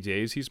how many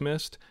days he's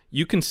missed,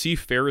 you can see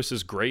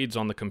Ferris's grades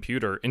on the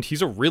computer, and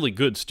he's a really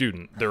good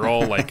student. They're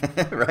all, like,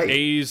 right.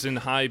 A's and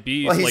high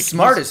B's. Well, he's like,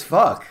 smart as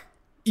fuck.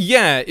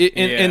 Yeah,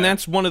 and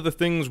that's one of the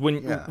things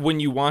when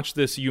you watch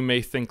this, you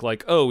may think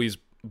like, oh, he's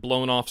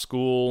blown off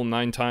school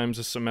 9 times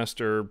a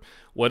semester,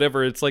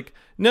 whatever. It's like,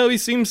 no, he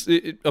seems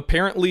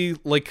apparently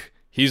like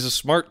he's a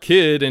smart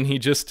kid, and he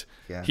just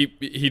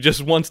he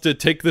just wants to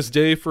take this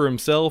day for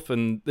himself,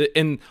 and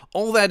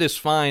all that is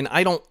fine.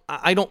 I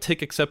don't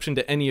take exception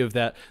to any of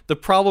that. The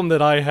problem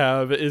that I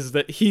have is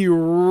that he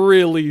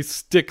really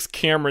sticks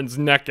Cameron's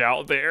neck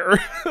out there.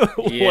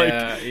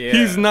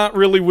 He's not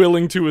really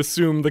willing to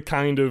assume the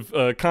kind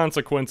of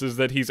consequences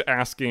that he's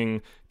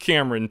asking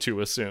Cameron to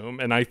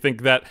assume, and I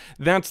think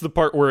that's the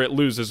part where it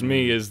loses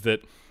me, is that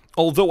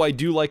although I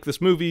do like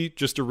this movie,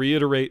 just to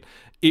reiterate,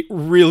 it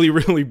really,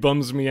 really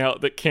bums me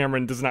out that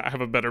Cameron does not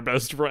have a better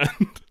best friend.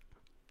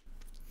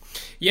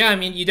 Yeah, I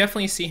mean, you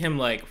definitely see him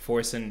like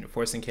forcing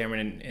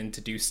Cameron in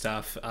to do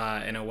stuff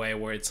in a way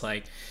where it's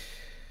like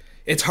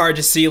it's hard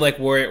to see like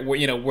where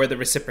the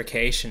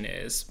reciprocation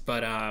is.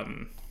 But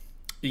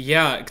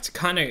yeah, it's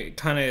kind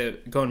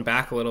of going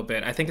back a little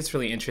bit. I think it's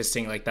really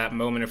interesting, like that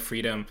moment of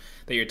freedom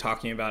that you're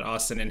talking about,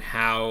 Austin, and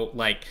how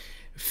like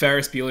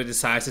Ferris Bueller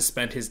decides to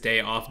spend his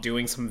day off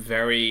doing some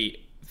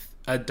very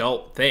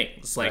adult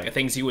things, like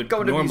things you would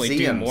normally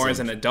do more as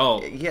an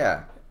adult.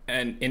 Yeah.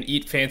 And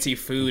eat fancy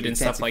food and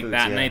stuff like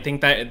that. Yeah. And I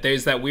think that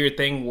there's that weird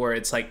thing where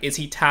it's like, is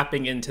he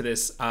tapping into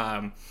this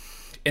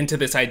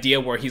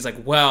idea where he's like,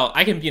 well,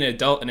 I can be an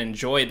adult and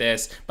enjoy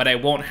this, but I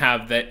won't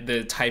have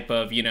the type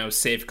of,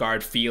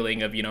 safeguard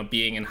feeling of,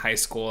 being in high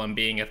school and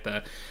being at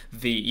the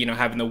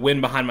having the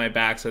wind behind my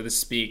back, so to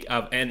speak,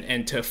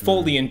 and to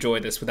fully enjoy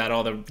this without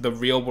all the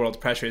real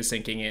world pressure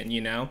sinking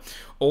in,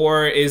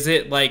 or is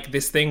it like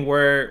this thing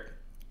where,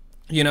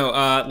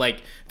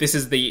 like this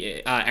is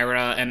the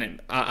era and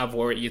of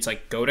where it's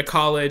like, go to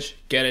college,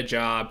 get a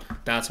job.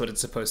 That's what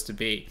it's supposed to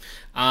be.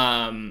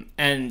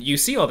 And you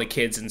see all the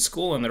kids in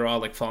school and they're all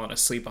like falling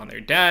asleep on their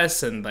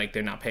desks and like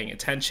they're not paying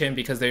attention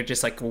because they're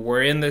just like,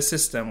 we're in the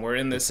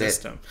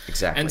system.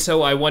 Exactly. And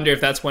so I wonder if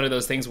that's one of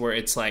those things where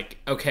it's like,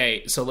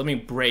 okay, so let me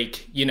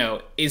break,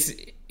 is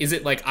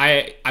it like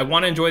I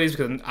want to enjoy these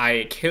because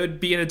I could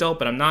be an adult,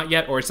 but I'm not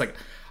yet? Or it's like,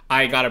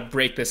 I gotta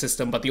break the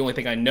system, but the only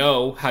thing I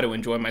know how to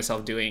enjoy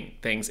myself doing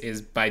things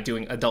is by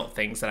doing adult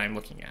things that I'm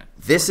looking at.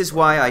 This is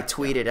why I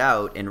tweeted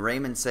out, and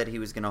Raymond said he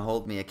was going to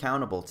hold me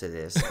accountable to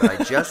this, but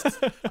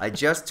I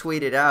just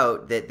tweeted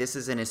out that this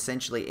is an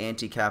essentially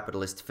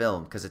anti-capitalist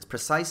film, because it's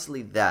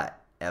precisely that,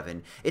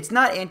 Evan. It's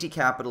not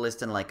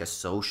anti-capitalist in like a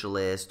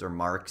socialist or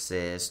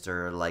Marxist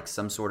or like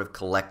some sort of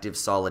collective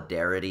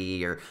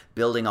solidarity or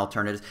building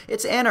alternatives.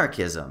 It's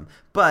anarchism,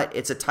 but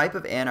it's a type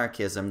of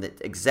anarchism that,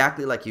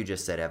 exactly like you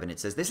just said, Evan, it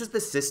says this is the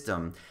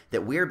system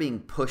that we're being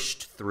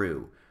pushed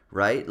through.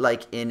 Right?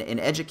 Like in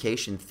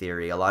education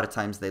theory, a lot of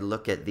times they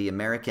look at the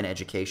American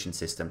education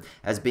system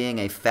as being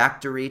a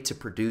factory to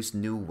produce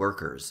new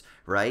workers,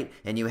 right?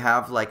 And you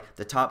have like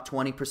the top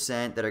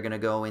 20% that are going to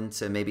go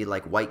into maybe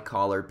like white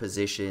collar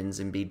positions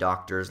and be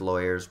doctors,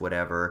 lawyers,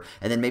 whatever.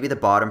 And then maybe the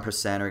bottom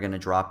percent are going to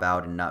drop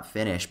out and not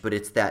finish. But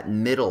it's that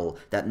middle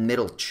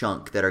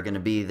chunk that are going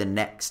to be the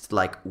next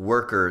like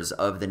workers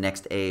of the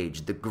next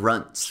age, the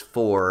grunts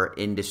for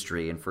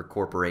industry and for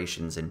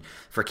corporations and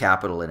for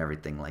capital and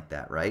everything like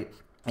that, right?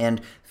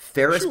 And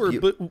Ferris go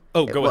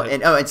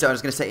ahead. And so I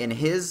was going to say, in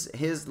his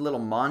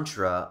little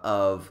mantra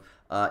of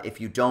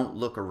if you don't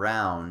look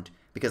around,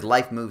 because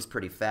life moves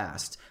pretty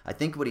fast. I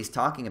think what he's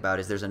talking about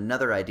is there's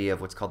another idea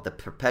of what's called the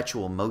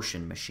perpetual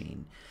motion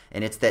machine.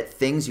 And it's that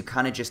things, you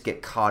kind of just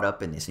get caught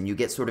up in this and you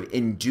get sort of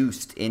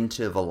induced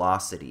into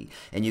velocity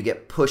and you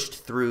get pushed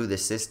through the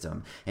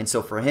system. And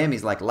so for him,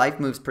 he's like, life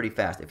moves pretty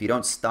fast. If you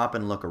don't stop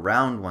and look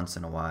around once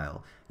in a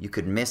while, you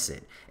could miss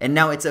it. And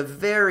now it's a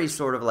very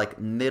sort of like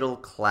middle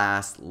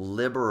class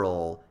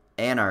liberal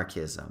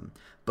anarchism,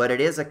 but it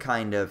is a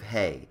kind of,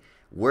 hey,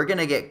 we're going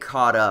to get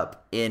caught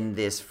up in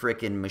this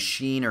frickin'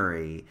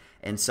 machinery,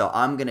 and so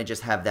I'm going to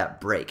just have that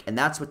break. And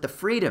that's what the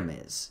freedom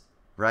is,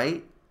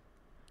 right?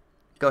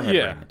 Go ahead,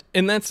 Raymond.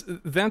 And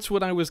that's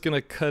what I was going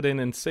to cut in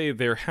and say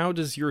there. How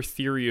does your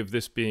theory of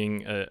this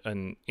being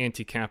an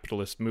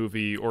anti-capitalist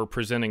movie or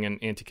presenting an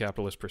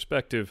anti-capitalist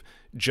perspective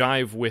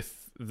jive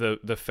with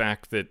the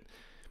fact that,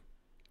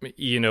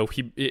 you know,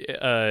 he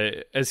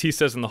as he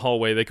says in the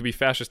hallway, they could be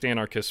fascist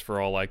anarchists for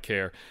all I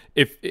care.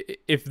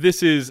 If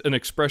this is an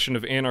expression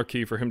of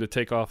anarchy for him to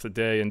take off the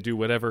day and do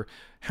whatever,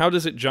 how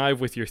does it jive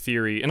with your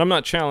theory? And I'm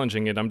not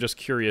challenging it. I'm just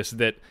curious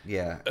that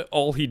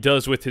all he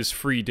does with his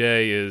free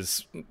day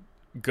is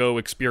go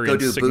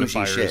experience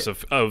signifiers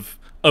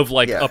of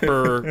like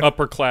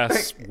upper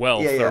class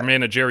wealth or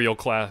managerial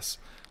class.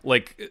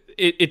 Like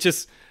it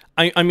just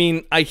I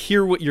mean, I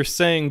hear what you're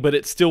saying, but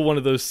it's still one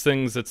of those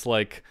things that's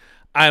like,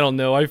 I don't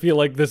know. I feel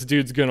like this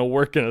dude's going to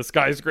work in a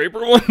skyscraper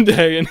one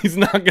day and he's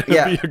not going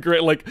to be a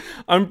great, like,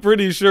 I'm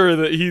pretty sure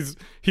that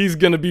he's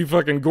going to be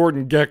fucking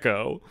Gordon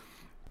Gekko.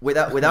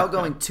 Without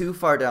going too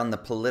far down the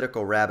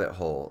political rabbit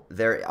hole,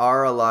 there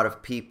are a lot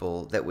of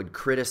people that would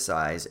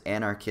criticize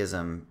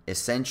anarchism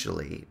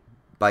essentially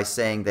by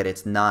saying that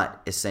it's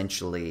not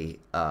essentially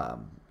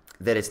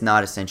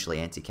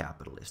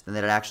anti-capitalist and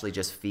that it actually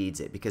just feeds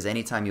it, because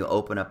anytime you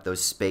open up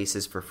those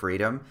spaces for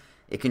freedom,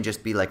 it can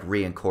just be like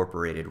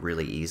reincorporated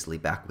really easily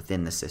back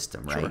within the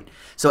system, right? Sure.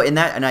 So in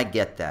that, and I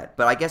get that,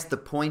 but I guess the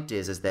point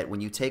is that when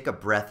you take a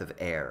breath of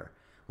air,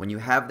 when you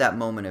have that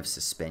moment of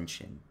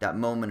suspension, that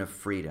moment of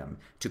freedom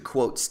to,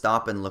 quote,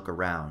 stop and look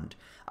around,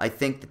 I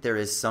think that there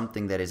is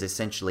something that is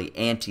essentially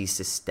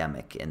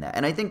anti-systemic in that.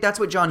 And I think that's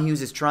what John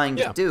Hughes is trying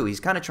to do.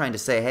 He's kind of trying to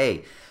say,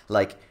 hey,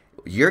 like,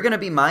 you're going to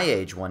be my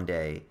age one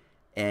day,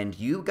 and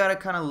you got to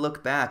kind of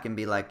look back and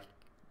be like,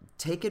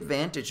 take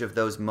advantage of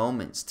those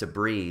moments to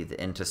breathe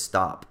and to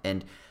stop.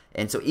 And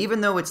so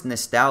even though it's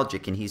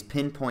nostalgic and he's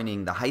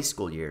pinpointing the high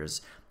school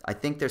years, I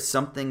think there's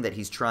something that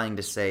he's trying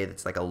to say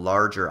that's like a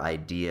larger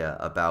idea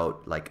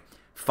about like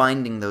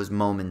finding those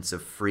moments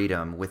of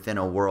freedom within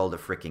a world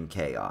of freaking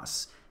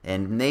chaos.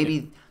 And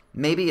maybe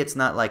it's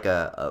not like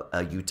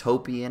a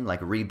utopian, like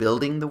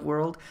rebuilding the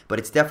world, but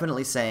it's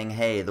definitely saying,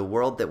 hey, the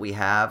world that we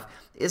have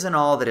isn't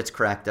all that it's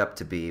cracked up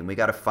to be, and we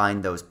got to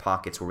find those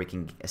pockets where we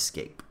can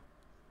escape.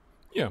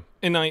 Yeah,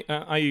 and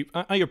I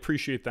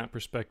appreciate that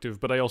perspective,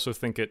 but I also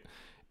think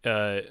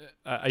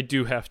I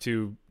do have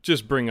to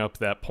just bring up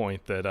that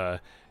point that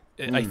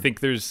I think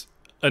there's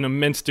an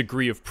immense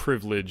degree of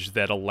privilege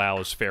that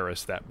allows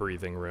Ferris that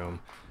breathing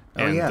room.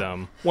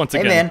 And once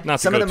again, not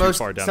to go too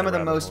far down some of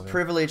the most hole,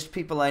 privileged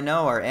people I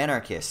know are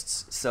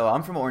anarchists. So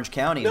I'm from Orange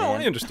County. No,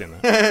 man. I understand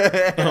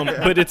that.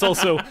 But it's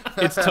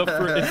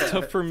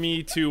tough for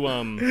me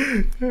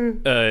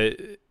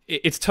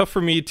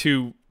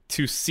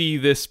to see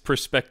this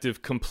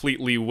perspective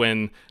completely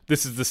when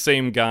this is the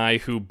same guy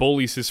who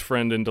bullies his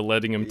friend into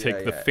letting him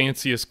take the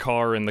fanciest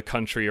car in the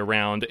country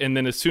around, and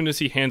then as soon as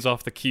he hands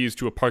off the keys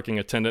to a parking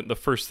attendant, the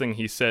first thing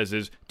he says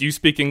is, "Do you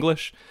speak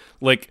English?"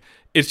 Like,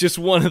 it's just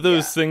one of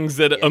those things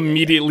that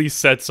immediately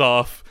sets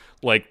off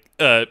like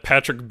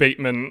Patrick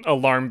Bateman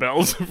alarm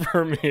bells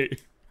for me.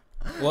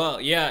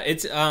 Well, yeah,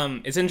 it's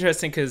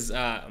interesting because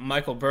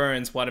Michael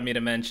Burns wanted me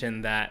to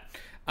mention that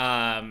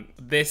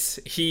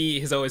he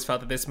has always felt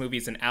that this movie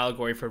is an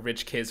allegory for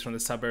rich kids from the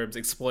suburbs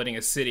exploiting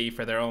a city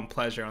for their own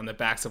pleasure on the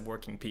backs of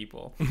working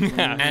people.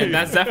 And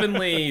that's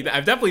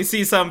I've definitely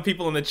seen some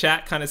people in the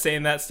chat kind of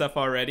saying that stuff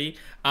already.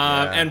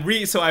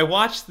 So I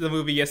watched the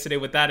movie yesterday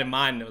with that in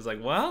mind, and it was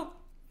like, well,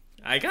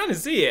 I kind of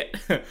see it.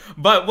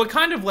 But what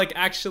kind of like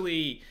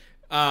actually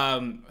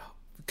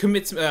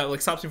commits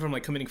like stops me from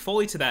like committing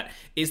fully to that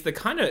is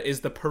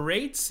the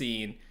parade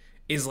scene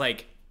is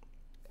like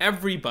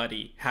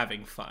everybody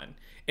having fun.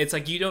 It's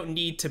like, you don't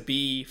need to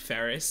be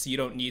Ferris. You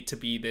don't need to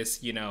be this,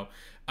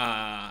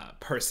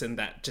 person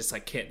that just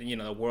like can't,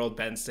 the world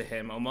bends to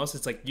him almost.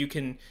 It's like you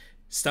can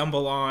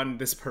stumble on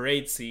this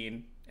parade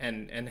scene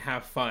and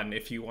have fun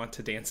if you want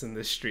to dance in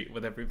the street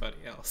with everybody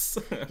else.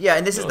 Yeah,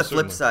 and this is the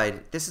flip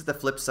side. This is the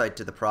flip side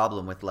to the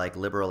problem with like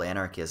liberal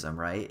anarchism,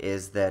 right?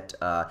 Is that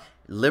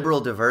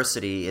liberal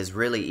diversity is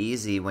really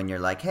easy when you're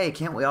like, hey,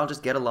 can't we all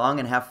just get along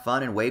and have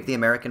fun and wave the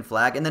American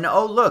flag? And then,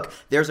 oh, look,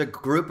 there's a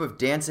group of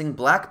dancing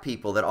black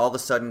people that all of a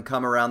sudden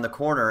come around the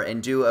corner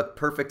and do a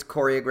perfect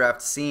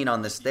choreographed scene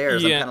on the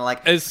stairs. Yeah, I'm kind of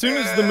like, as soon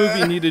as the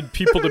movie needed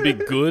people to be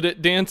good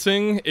at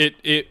dancing,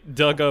 it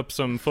dug up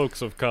some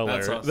folks of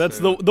color. That's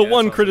the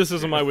one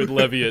criticism I would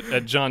levy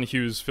at John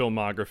Hughes'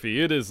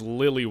 filmography. It is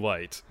lily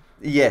white.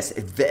 Yes,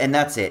 and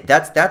that's it.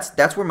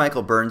 That's where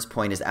Michael Burns'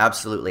 point is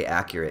absolutely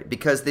accurate,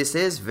 because this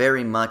is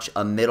very much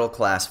a middle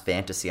class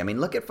fantasy. I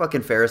mean, look at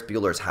fucking Ferris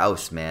Bueller's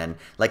House, man.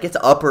 Like, it's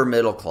upper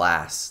middle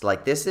class.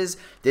 Like, this is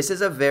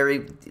a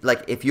very,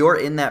 like, if you're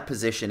in that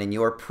position and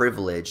you're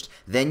privileged,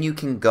 then you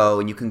can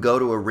go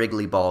to a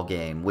Wrigley Ball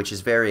game, which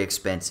is very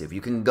expensive.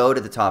 You can go to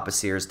the top of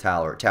Sears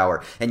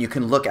Tower, and you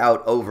can look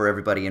out over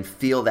everybody and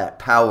feel that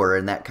power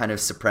and that kind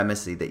of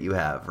supremacy that you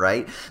have,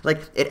 right?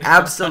 Like, it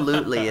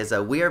absolutely is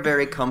we are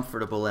very comfortable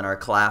in our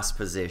class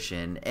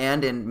position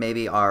and in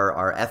maybe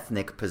our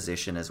ethnic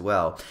position as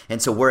well.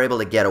 And so we're able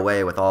to get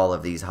away with all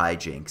of these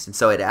hijinks. And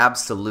so it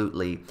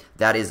absolutely,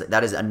 that is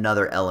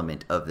another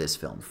element of this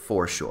film,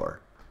 for sure.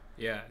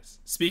 Yeah.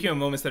 Speaking of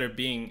moments that are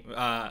being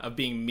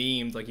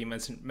memed, like you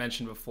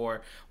mentioned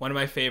before, one of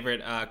my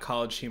favorite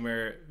College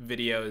Humor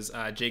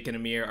videos, Jake and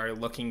Amir are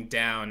looking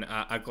down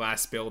a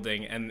glass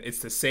building, and it's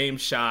the same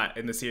shot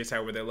in the Sears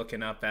Tower where they're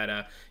looking up at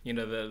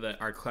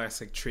our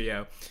classic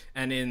trio.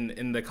 And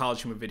in the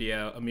College Humor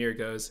video, Amir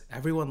goes,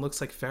 "Everyone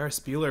looks like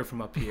Ferris Bueller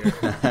from up here."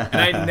 And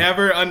I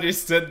never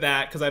understood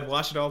that because I'd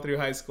watched it all through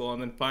high school,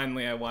 and then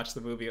finally I watched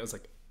the movie. I was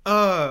like,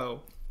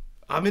 oh,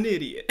 I'm an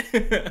idiot.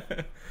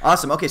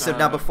 Awesome. Okay, so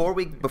now before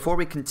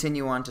we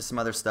continue on to some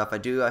other stuff, I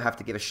do have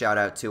to give a shout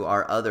out to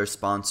our other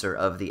sponsor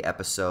of the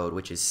episode,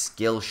 which is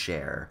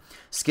Skillshare.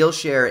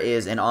 Skillshare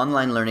is an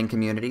online learning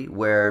community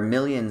where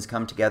millions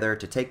come together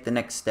to take the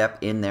next step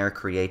in their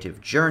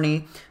creative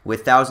journey,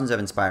 with thousands of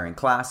inspiring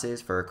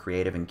classes for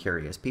creative and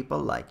curious people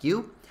like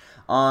you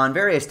on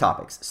various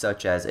topics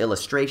such as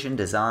illustration,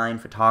 design,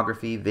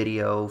 photography,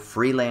 video,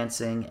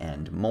 freelancing,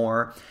 and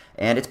more.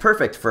 And it's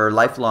perfect for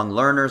lifelong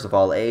learners of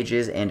all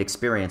ages and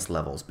experience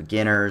levels: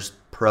 beginners,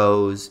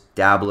 pros,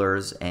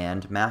 dabblers,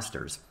 and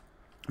masters.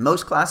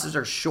 Most classes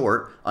are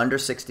short, under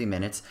 60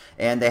 minutes,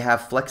 and they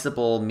have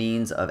flexible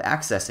means of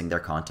accessing their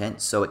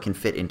content so it can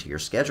fit into your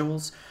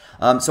schedules.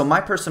 So my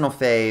personal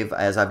fave,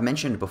 as I've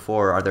mentioned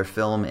before, are their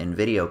film and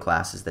video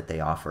classes that they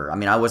offer. I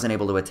mean, I wasn't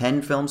able to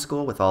attend film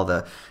school with all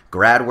the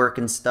grad work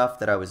and stuff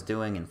that I was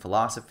doing in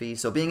philosophy,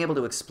 so being able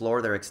to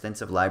explore their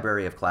extensive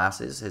library of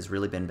classes has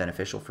really been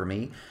beneficial for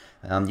me.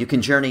 You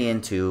can journey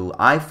into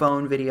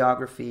iPhone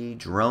videography,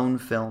 drone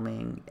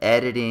filming,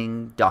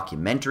 editing,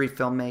 documentary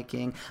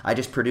filmmaking. I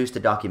just produced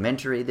a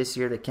documentary this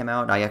year that came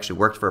out. I actually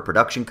worked for a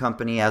production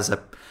company as a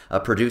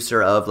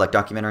producer of like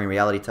documentary and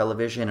reality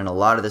television, and a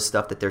lot of the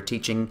stuff that they're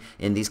teaching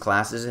in these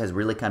classes has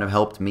really kind of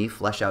helped me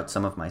flesh out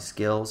some of my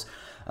skills.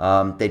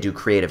 They do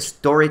creative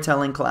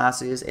storytelling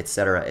classes,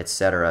 etc.,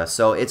 etc.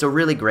 So it's a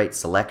really great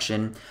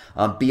selection.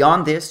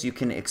 Beyond this, you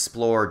can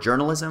explore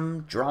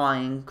journalism,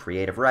 drawing,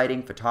 creative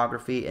writing,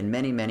 photography, and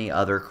many, many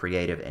other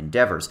creative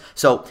endeavors.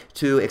 So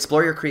to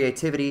explore your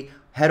creativity,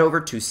 head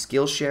over to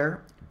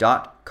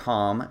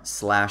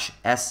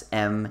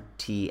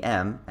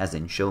Skillshare.com/SMTM, as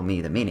in show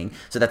me the meaning.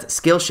 So that's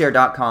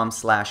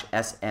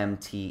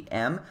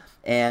Skillshare.com/SMTM.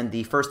 And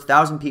the first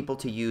 1,000 people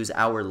to use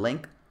our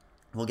link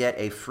will get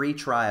a free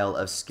trial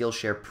of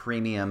Skillshare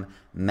Premium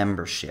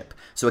membership.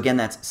 So again,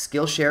 that's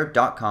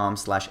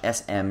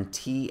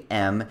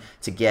Skillshare.com/SMTM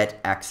to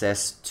get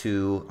access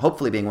to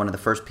hopefully being one of the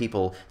first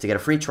people to get a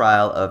free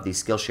trial of the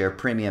Skillshare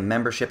Premium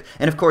membership.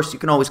 And of course, you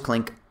can always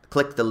click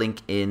the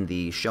link in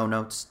the show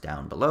notes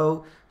down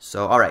below.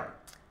 So, all right.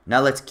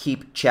 Now let's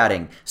keep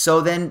chatting. So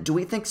then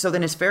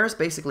is Ferris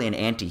basically an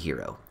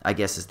anti-hero, I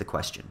guess is the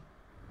question,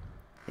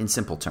 in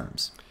simple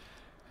terms?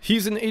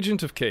 He's an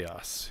agent of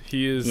chaos.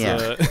 He is.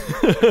 Yeah.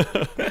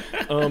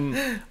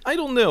 I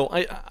don't know.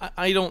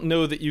 I don't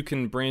know that you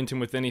can brand him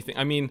with anything.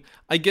 I mean,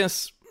 I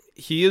guess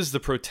he is the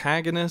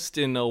protagonist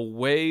in a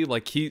way.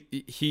 Like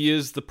he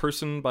is the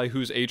person by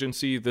whose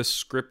agency this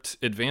script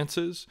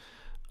advances.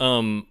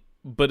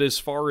 But as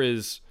far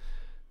as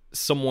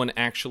someone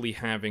actually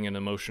having an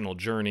emotional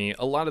journey,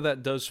 a lot of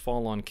that does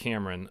fall on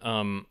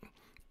Cameron.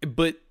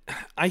 But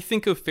I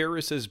think of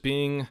Ferris as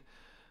being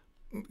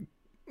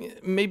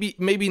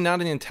maybe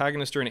not an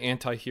antagonist or an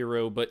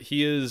anti-hero, but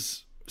he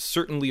is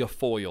certainly a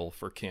foil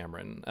for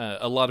Cameron.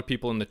 A lot of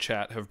people in the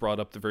chat have brought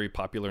up the very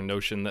popular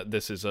notion that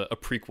this is a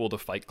prequel to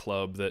Fight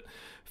Club, that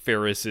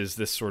Ferris is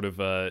this sort of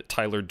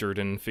Tyler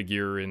Durden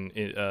figure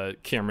in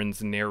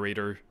Cameron's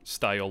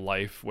narrator-style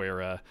life,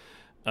 where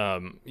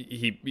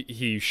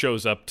he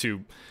shows up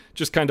to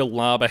just kind of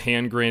lob a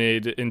hand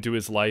grenade into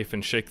his life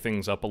and shake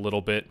things up a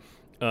little bit.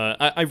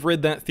 I've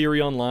read that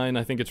theory online.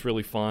 I think it's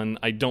really fun.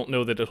 I don't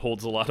know that it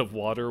holds a lot of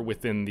water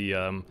within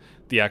the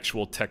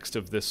actual text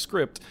of this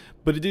script,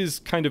 but it is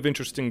kind of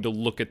interesting to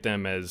look at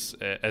them as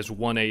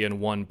 1A and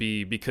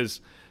 1B,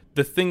 because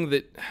the thing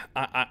that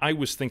I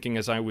was thinking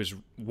as I was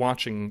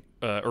watching,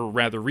 or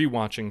rather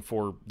rewatching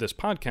for this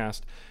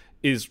podcast,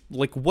 is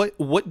like,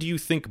 what do you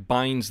think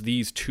binds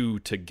these two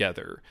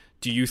together?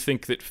 Do you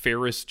think that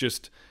Ferris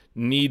just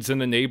needs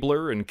an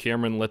enabler and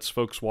Cameron lets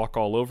folks walk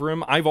all over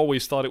him? I've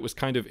always thought it was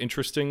kind of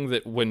interesting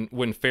that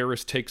when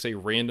Ferris takes a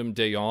random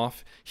day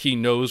off, he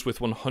knows with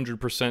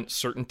 100%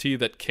 certainty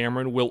that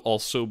Cameron will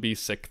also be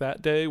sick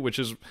that day, which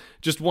is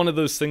just one of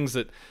those things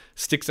that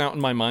sticks out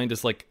in my mind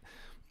as like,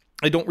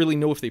 I don't really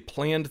know if they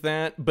planned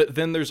that, but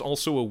then there's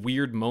also a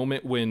weird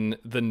moment when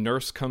the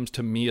nurse comes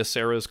to Mia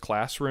Sara's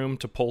classroom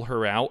to pull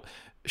her out.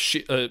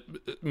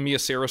 Mia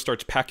Sara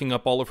starts packing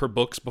up all of her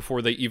books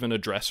before they even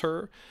address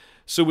her.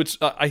 So it's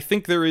I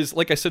think there is,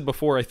 like I said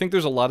before, I think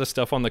there's a lot of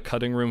stuff on the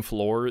cutting room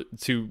floor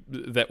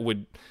that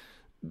would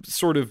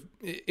sort of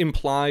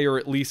imply, or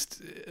at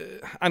least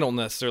I don't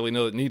necessarily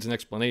know that it needs an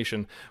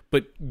explanation,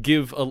 but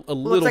give a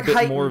little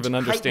bit more of an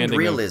understanding.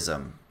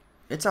 Realism.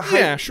 It's a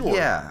yeah, sure.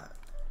 Yeah.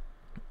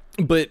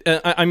 But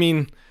I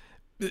mean,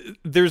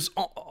 there's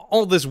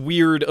all this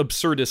weird,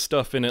 absurdist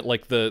stuff in it,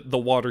 like the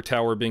water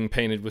tower being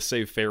painted with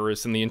Save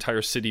Ferris and the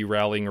entire city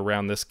rallying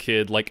around this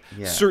kid. Like,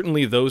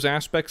 certainly those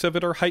aspects of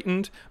it are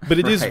heightened, but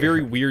it is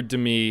very weird to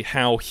me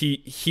how he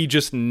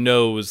just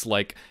knows,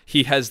 like,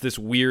 he has this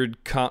weird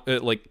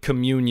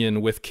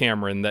communion with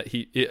Cameron that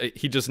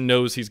he just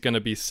knows he's going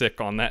to be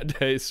sick on that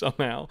day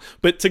somehow.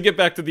 But to get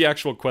back to the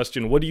actual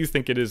question, what do you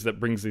think it is that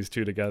brings these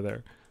two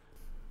together?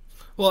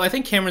 Well, I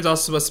think Cameron's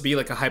also supposed to be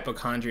like a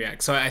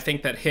hypochondriac, so I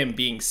think that him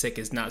being sick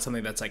is not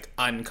something that's like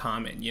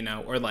uncommon, you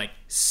know, or like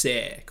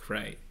sick,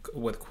 right,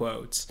 with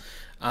quotes.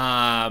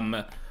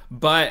 But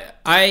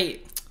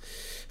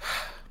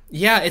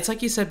it's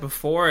like you said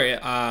before,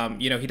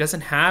 you know, he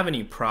doesn't have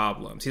any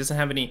problems. He doesn't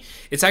have any.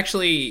 It's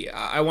actually,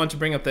 I want to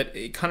bring up that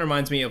it kind of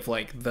reminds me of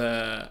like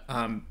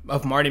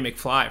of Marty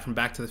McFly from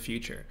Back to the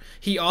Future.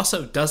 He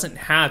also doesn't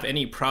have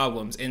any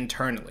problems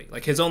internally.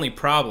 Like, his only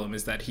problem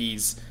is that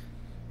he's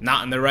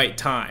not in the right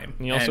time.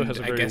 He also has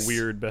a very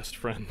weird best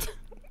friend.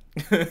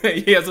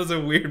 He has a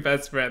weird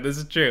best friend. This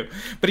is true,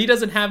 but he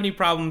doesn't have any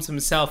problems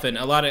himself. And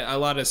a lot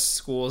of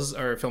schools,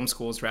 or film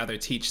schools rather,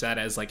 teach that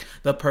as like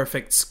the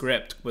perfect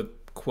script with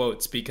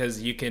quotes,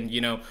 because you can,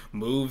 you know,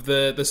 move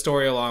the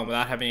story along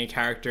without having a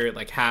character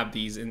like have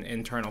these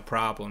internal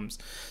problems.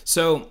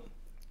 So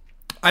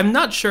I'm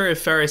not sure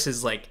if Ferris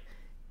is like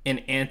an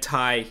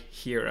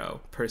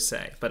anti-hero per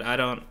se, but I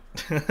don't.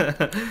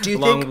 Do you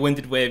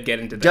long-winded way of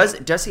getting to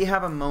that. Does he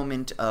have a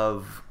moment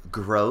of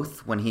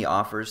growth when he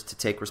offers to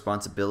take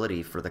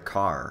responsibility for the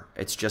car?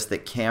 It's just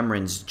that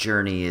Cameron's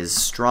journey is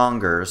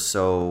stronger,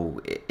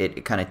 so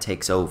it kind of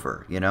takes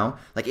over, you know?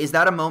 Like, is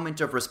that a moment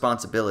of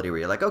responsibility where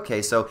you're like,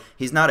 okay, so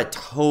he's not a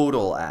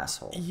total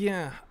asshole?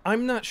 Yeah,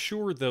 I'm not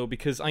sure, though,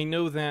 because I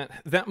know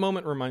that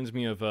moment reminds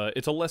me of,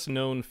 it's a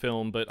less-known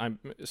film, but I'm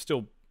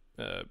still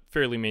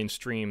fairly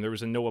mainstream. There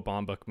was a Noah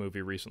Baumbach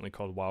movie recently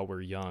called While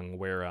We're Young,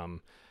 where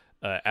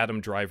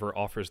Adam Driver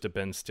offers to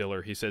Ben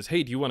Stiller. He says,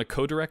 "Hey, do you want to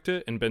co-direct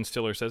it?" And Ben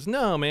Stiller says,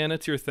 "No, man,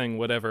 it's your thing,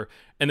 whatever."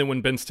 And then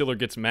when Ben Stiller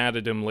gets mad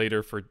at him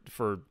later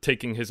for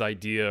taking his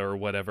idea or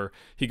whatever,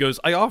 he goes,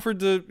 "I offered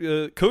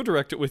to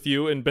co-direct it with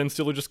you," and Ben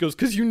Stiller just goes,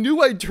 "'Cause you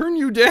knew I'd turn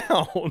you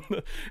down."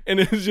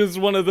 And it's just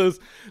one of those,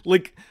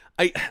 like,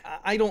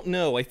 I don't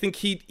know. I think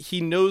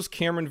he knows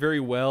Cameron very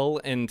well,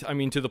 and I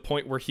mean, to the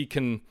point where he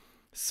can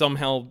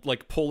somehow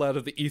like pull out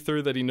of the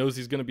ether that he knows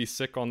he's going to be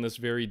sick on this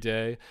very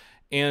day.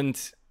 And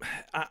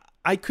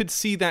I could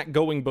see that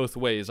going both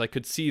ways. I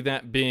could see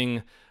that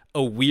being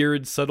a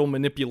weird, subtle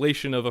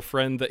manipulation of a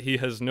friend that he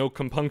has no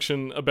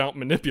compunction about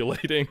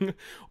manipulating,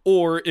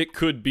 or it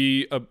could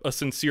be a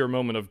sincere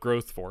moment of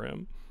growth for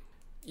him.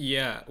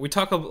 Yeah,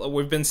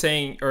 we've been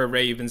saying, or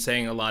Ray, you've been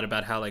saying a lot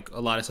about how like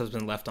a lot of stuff's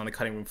been left on the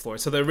cutting room floor.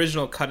 So the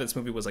original cut of this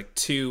movie was like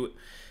 2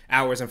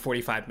 hours and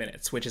 45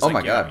 minutes, which is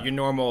like your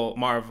normal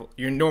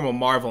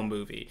Marvel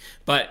movie.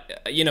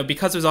 But you know,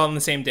 because it was all on the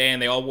same day and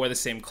they all wore the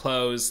same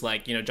clothes,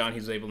 like, you know, John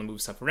Hughes was able to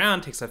move stuff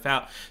around, take stuff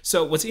out.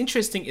 So what's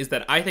interesting is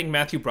that I think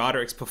Matthew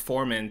Broderick's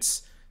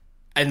performance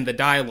and the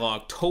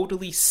dialogue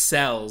totally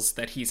sells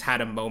that he's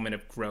had a moment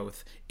of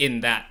growth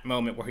in that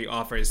moment where he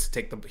offers to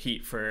take the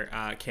heat for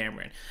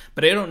Cameron.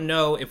 But I don't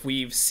know if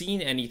we've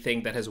seen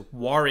anything that has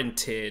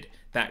warranted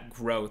that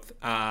growth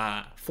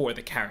for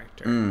the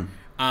character.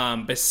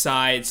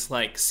 Besides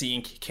like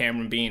seeing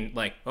Cameron being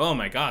like, "Oh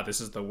my God,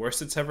 this is the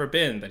worst it's ever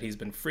been," that he's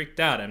been freaked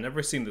out. I've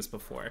never seen this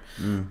before.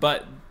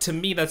 But to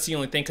me, that's the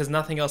only thing, because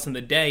nothing else in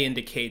the day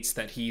indicates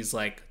that he's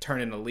like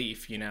turning a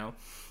leaf, you know?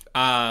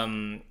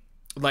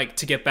 Like,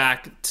 to get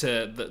back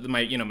to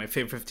my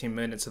favorite 15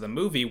 minutes of the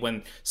movie,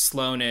 when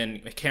Sloane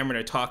and Cameron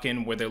are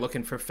talking, where they're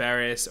looking for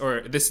Ferris,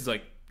 or this is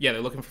like, yeah,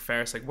 they're looking for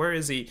Ferris. Like, where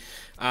is he?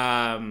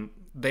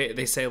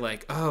 They say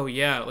like, "Oh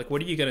yeah, like,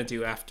 what are you gonna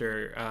do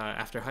after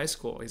high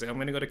school?" He's like, "I'm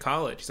gonna go to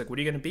college." He's like, "What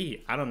are you gonna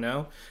be?" "I don't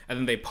know." And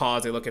then they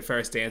pause, they look at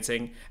Ferris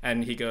dancing,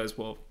 and he goes,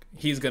 "Well,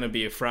 he's gonna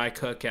be a fry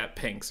cook at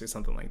Pink's," or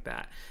something like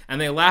that. And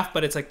they laugh,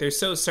 but it's like they're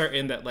so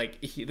certain that like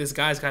this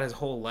guy's got his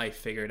whole life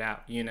figured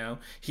out, you know.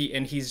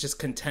 He's just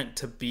content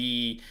to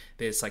be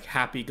this like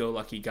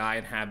happy-go-lucky guy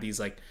and have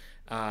these like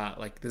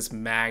this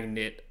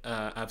magnet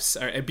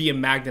be a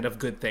magnet of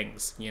good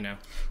things, you know?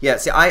 Yeah,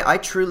 see, I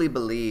truly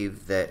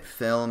believe that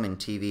film and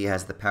TV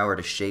has the power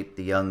to shape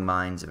the young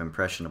minds of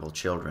impressionable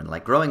children.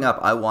 Like, growing up,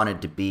 I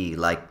wanted to be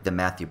like the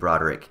Matthew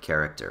Broderick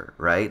character,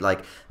 right?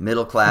 Like,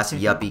 middle-class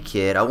yuppie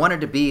kid. I wanted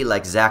to be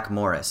like Zach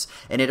Morris.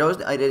 And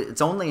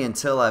it's only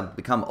until I've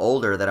become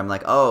older that I'm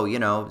like, oh, you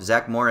know,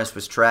 Zach Morris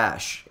was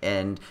trash.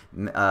 And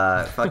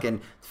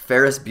fucking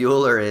Ferris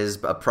Bueller is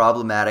a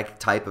problematic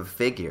type of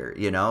figure,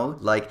 you know?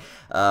 Like,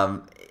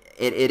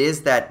 it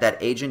is that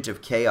agent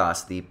of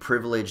chaos, the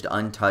privileged,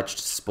 untouched,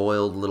 the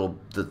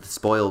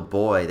spoiled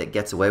boy that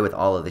gets away with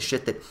all of the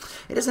shit that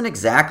it isn't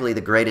exactly the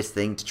greatest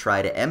thing to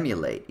try to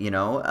emulate, you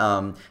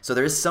know? So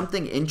there is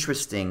something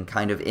interesting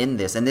kind of in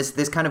this. And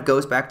this kind of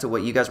goes back to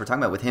what you guys were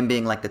talking about with him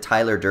being like the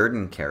Tyler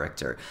Durden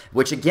character,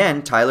 which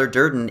again, Tyler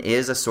Durden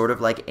is a sort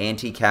of like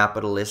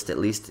anti-capitalist, at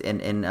least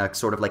in a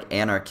sort of like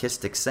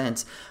anarchistic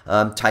sense,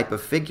 type of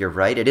figure,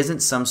 right? It isn't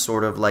some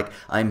sort of like,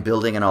 I'm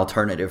building an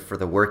alternative for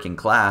the working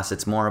class.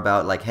 It's more about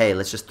like, hey,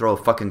 let's just throw a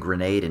fucking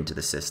grenade into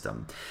the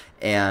system.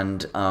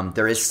 And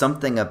there is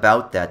something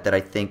about that I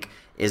think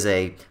is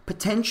a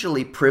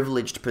potentially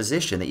privileged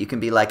position that you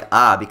can be like,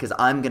 because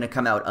I'm going to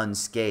come out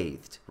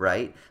unscathed,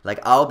 right? Like,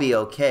 I'll be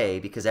okay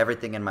because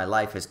everything in my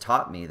life has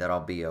taught me that I'll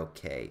be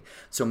okay.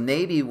 So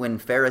maybe when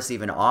Ferris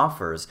even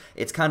offers,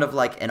 it's kind of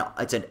like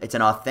it's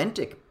an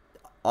authentic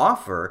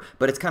offer,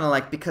 but it's kind of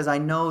like, because I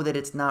know that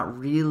it's not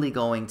really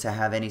going to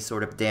have any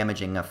sort of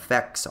damaging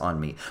effects on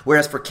me.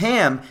 Whereas for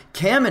Cam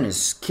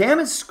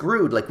is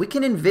screwed. Like, we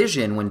can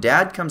envision when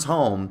Dad comes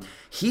home,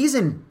 he's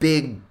in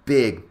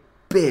big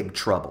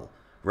trouble,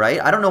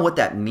 right? I don't know what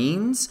that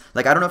means.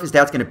 Like, I don't know if his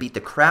dad's going to beat the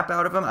crap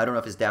out of him. I don't know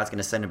if his dad's going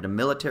to send him to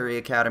military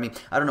academy.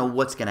 I don't know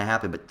what's going to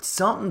happen, but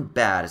something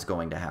bad is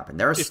going to happen.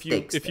 There are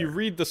stakes. If you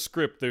read the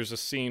script, there's a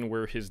scene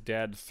where his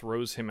dad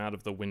throws him out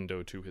of the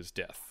window to his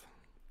death.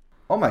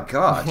 Oh my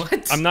god!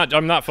 What? I'm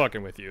not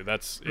fucking with you.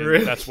 That's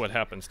what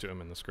happens to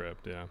him in the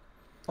script. Yeah.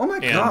 Oh my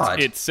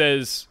god! It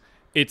says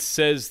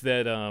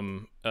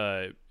that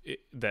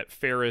that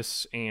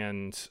Ferris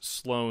and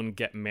Sloane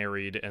get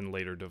married and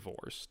later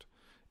divorced,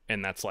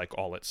 and that's like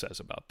all it says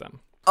about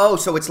them. Oh,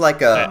 so it's like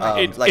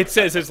it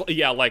says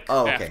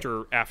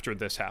after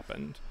this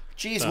happened.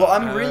 Jeez, well,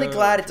 I'm really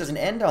glad it doesn't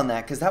end on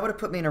that because that would have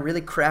put me in a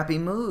really crappy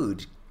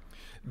mood.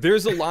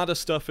 There's a lot of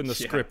stuff in the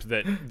script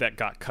that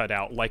got cut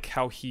out, like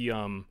how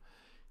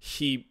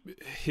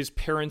his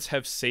parents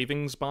have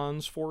savings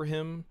bonds for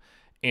him,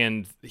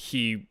 and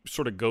he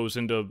sort of goes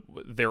into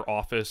their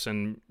office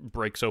and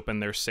breaks open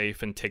their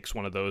safe and takes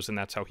one of those, and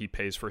that's how he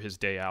pays for his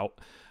day out.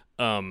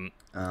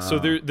 So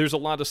there's a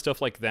lot of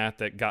stuff like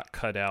that got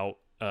cut out.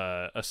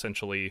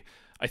 Essentially,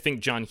 I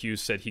think John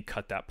Hughes said he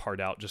cut that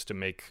part out just to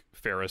make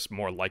Ferris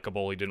more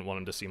likable. He didn't want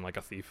him to seem like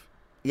a thief.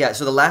 Yeah,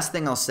 so the last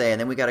thing I'll say, and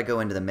then we got to go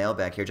into the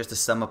mailbag here, just to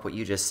sum up what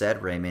you just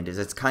said, Raymond, is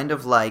it's kind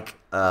of like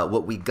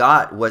what we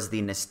got was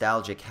the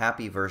nostalgic,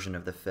 happy version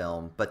of the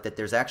film, but that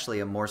there's actually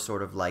a more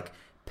sort of like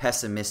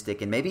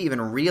pessimistic and maybe even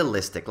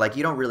realistic, like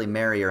you don't really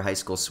marry your high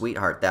school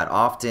sweetheart that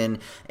often,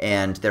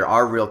 and there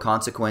are real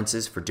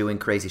consequences for doing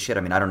crazy shit.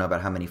 I mean, I don't know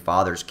about how many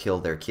fathers kill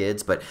their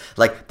kids, but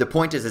like the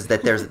point is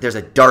that there's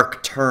a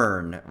dark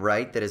turn,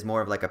 right, that is more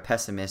of like a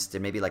pessimist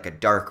and maybe like a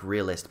dark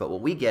realist, but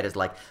what we get is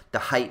like the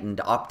heightened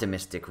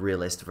optimistic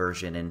realist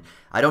version, and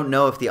I don't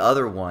know if the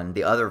other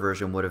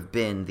version would have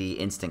been the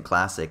instant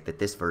classic that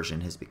this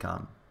version has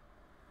become.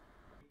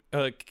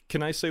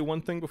 Can I say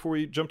one thing before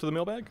we jump to the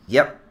mailbag?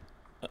 Yep.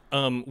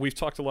 We've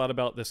talked a lot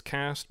about this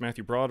cast.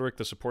 Matthew Broderick,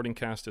 the supporting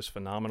cast, is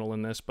phenomenal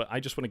in this, but I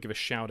just want to give a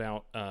shout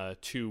out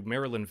to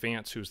Marilyn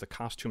Vance, who's the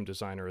costume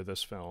designer of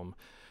this film.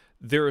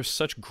 There are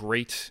such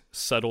great,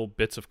 subtle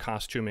bits of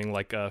costuming,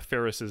 like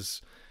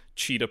Ferris's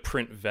cheetah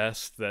print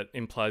vest that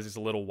implies he's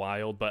a little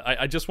wild, but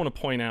I just want to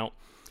point out,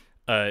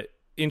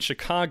 in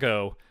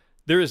Chicago,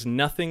 there is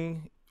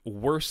nothing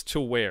worse to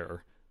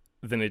wear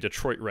than a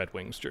Detroit Red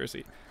Wings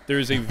jersey. There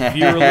is a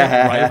virulent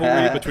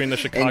rivalry between the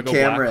Chicago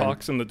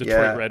Blackhawks and the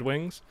Detroit Red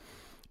Wings.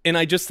 And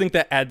I just think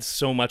that adds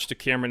so much to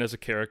Cameron as a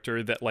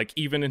character that, like,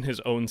 even in his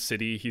own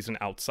city, he's an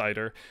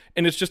outsider.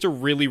 And it's just a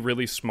really,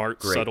 really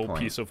smart, subtle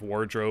piece of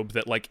wardrobe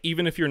that, like,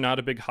 even if you're not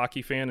a big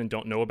hockey fan and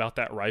don't know about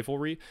that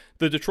rivalry,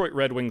 the Detroit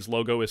Red Wings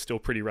logo is still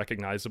pretty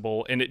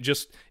recognizable. And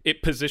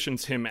it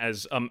positions him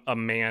as a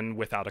man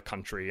without a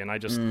country. And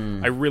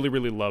I really,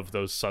 really love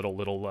those subtle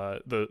little,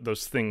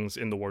 those things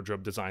in the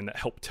wardrobe design that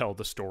help tell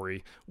the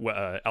story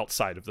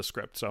outside of the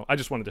script. So I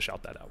just wanted to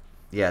shout that out.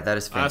 Yeah, that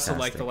is fantastic. I also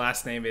like the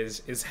last name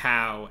is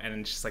Howe, and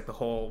it's just like the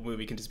whole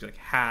movie can just be like,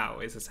 how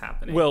is this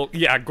happening? Well,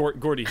 yeah,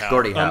 Gordie Howe.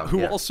 Gordie Howe,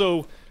 who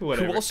also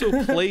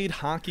played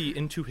hockey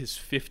into his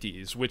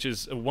 50s, which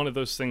is one of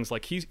those things,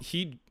 like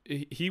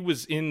he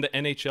was in the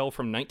NHL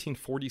from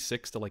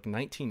 1946 to like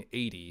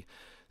 1980.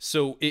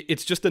 So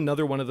it's just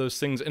another one of those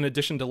things, in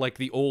addition to like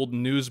the old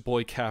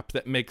newsboy cap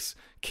that makes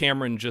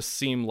Cameron just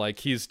seem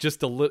like he's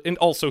just a little, and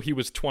also he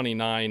was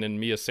 29 and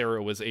Mia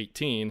Sara was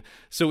 18.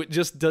 So it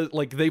just does,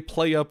 like, they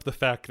play up the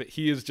fact that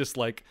he is just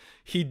like,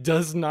 he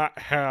doesn't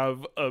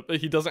have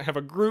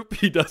a group,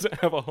 he doesn't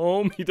have a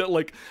home.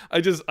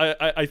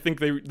 I think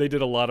they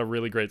did a lot of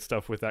really great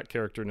stuff with that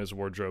character in his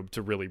wardrobe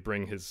to really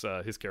bring his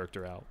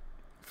character out.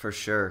 For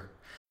sure.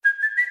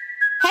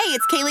 Hey,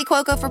 it's Kaylee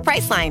Cuoco for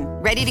Priceline.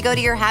 Ready to go to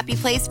your happy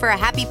place for a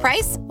happy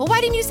price? Well, why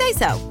didn't you say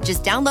so?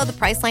 Just download the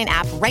Priceline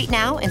app right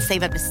now and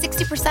save up to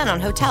 60% on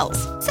hotels.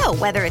 So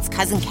whether it's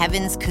Cousin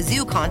Kevin's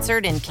Kazoo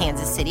Concert in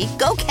Kansas City,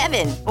 go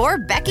Kevin, or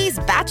Becky's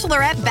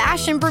Bachelorette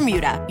Bash in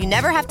Bermuda, you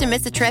never have to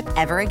miss a trip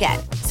ever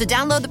again. So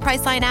download the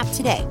Priceline app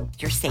today.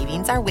 Your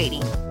savings are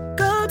waiting.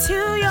 Go to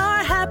your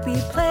happy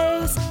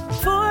place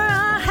for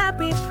a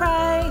happy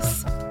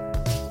price.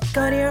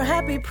 Go to your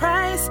happy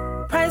price,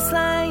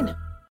 Priceline.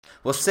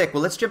 Well, sick.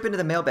 Well, let's jump into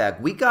the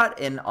mailbag. We got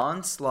an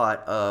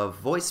onslaught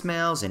of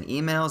voicemails and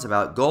emails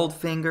about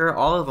Goldfinger.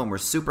 All of them were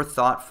super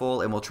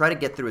thoughtful, and we'll try to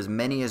get through as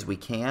many as we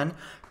can.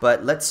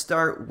 But let's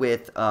start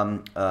with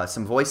some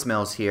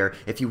voicemails here.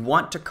 If you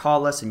want to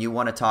call us and you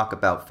want to talk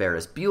about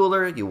Ferris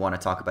Bueller, you want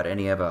to talk about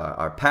any of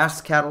our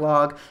past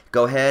catalog,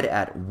 go ahead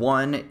at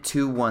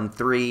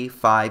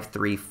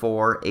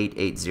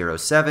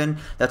 1-213-534-8807.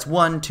 That's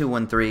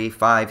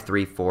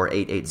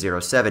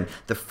 1-213-534-8807.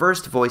 The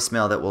first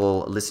voicemail that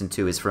we'll listen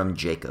to is from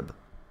Jacob.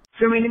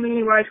 So many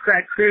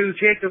Wisecrack crew,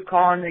 Jacob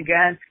calling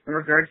again in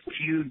regards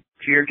to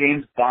your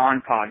James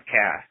Bond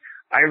podcast.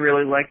 I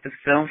really like the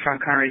film. Sean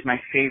Connery is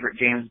my favorite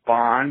James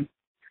Bond.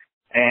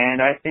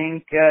 And I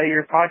think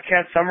your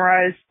podcast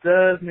summarized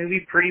the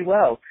movie pretty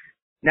well.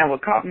 Now,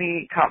 what caught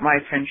my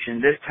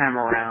attention this time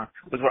around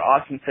was what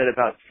Austin said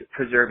about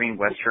preserving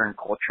Western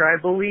culture, I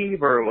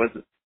believe, or was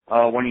it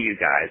one of you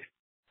guys?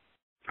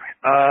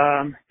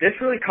 This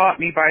really caught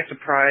me by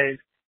surprise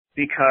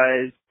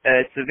because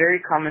it's a very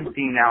common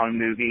theme now in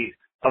movies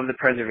of the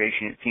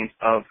preservation, it seems,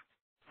 of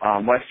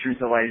Western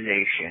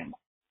civilization.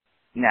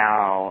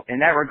 Now, in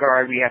that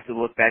regard, we have to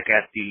look back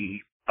at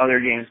the other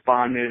James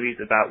Bond movies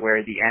about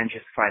where the end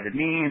justified the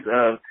means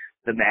of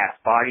the mass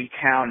body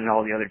count and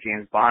all the other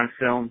James Bond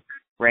films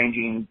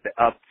ranging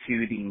up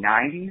to the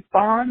 90s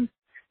Bond,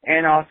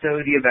 and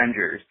also the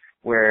Avengers,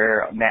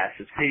 where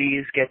massive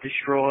cities get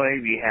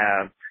destroyed. We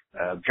have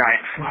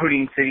giant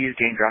floating cities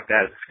getting dropped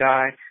out of the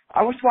sky.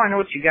 I just want to know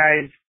what you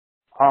guys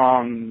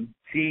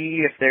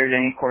see, if there's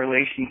any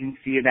correlation you can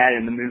see of that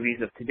in the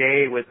movies of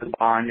today with the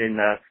Bond and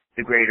the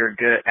greater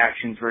good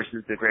actions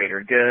versus the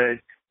greater good,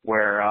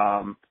 where,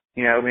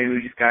 maybe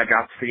we just gotta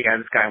drop the city out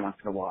of the sky once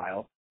in a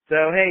while.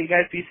 So, hey, you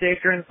guys be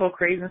safe during this whole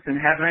craziness and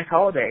have a nice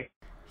holiday.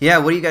 Yeah,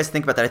 what do you guys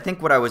think about that? I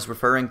think what I was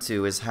referring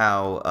to is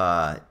how,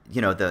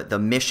 the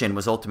mission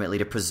was ultimately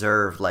to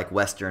preserve, like,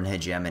 Western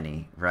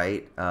hegemony,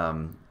 right?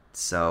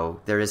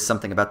 So there is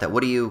something about that.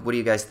 What do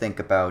you guys think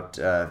about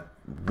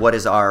what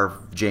is our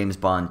James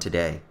Bond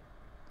today?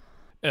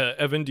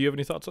 Evan, do you have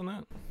any thoughts on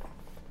that?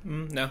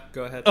 No,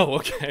 go ahead. Oh,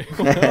 okay.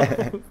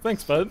 Well,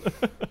 thanks, bud.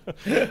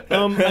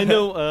 I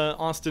know,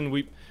 Austin,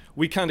 we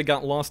kind of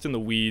got lost in the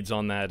weeds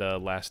on that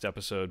last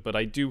episode, but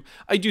I do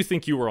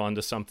think you were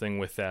onto something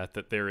with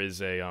that there is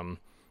a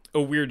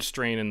weird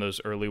strain in those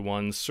early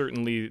ones.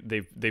 Certainly,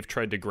 they've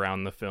tried to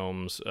ground the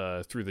films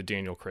through the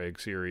Daniel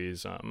Craig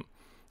series,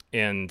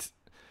 and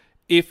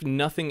if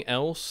nothing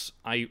else,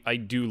 I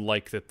do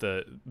like that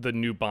the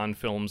new Bond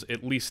films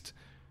at least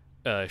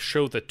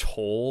show the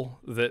toll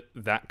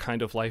that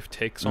kind of life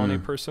takes on a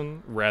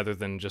person, rather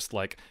than just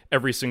like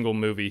every single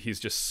movie he's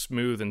just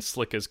smooth and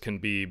slick as can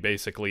be,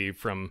 basically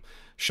from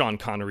Sean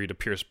Connery to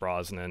Pierce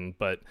Brosnan.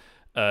 But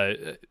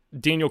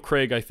Daniel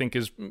Craig, I think,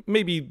 is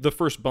maybe the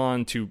first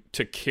Bond to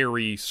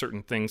carry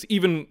certain things,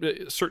 even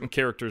certain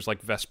characters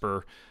like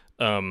Vesper,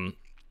 and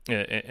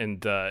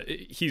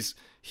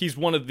he's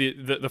one of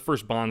the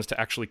first Bonds to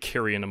actually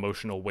carry an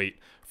emotional weight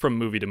from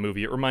movie to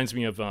movie. It reminds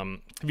me of, have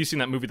you seen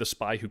that movie, The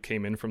Spy Who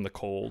Came In From the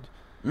Cold?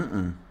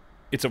 Mm-mm.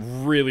 It's a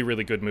really,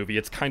 really good movie.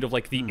 It's kind of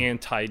like the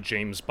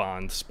anti-James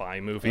Bond spy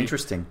movie.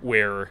 Interesting.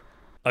 Where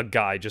a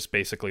guy just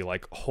basically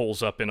like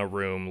holes up in a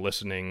room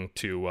listening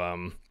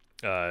to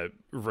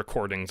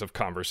recordings of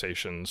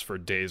conversations for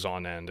days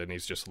on end, and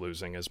he's just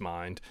losing his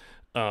mind.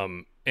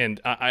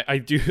 And I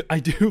do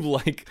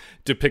like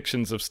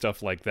depictions of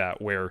stuff like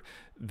that where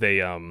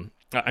they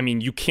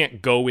you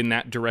can't go in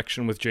that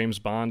direction with James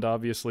Bond,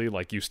 obviously.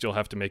 Like, you still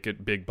have to make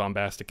it big,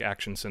 bombastic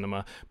action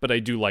cinema. But I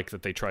do like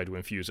that they try to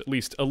infuse at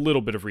least a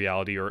little bit of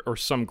reality or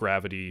some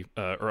gravity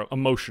or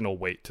emotional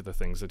weight to the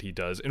things that he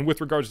does. And with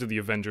regards to the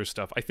Avengers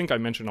stuff, I think I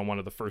mentioned on one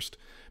of the first,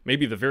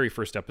 maybe the very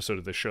first episode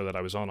of this show that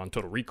I was on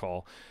Total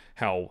Recall,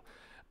 how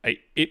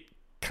it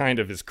kind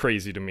of is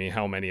crazy to me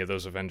how many of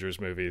those Avengers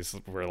movies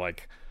were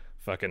like,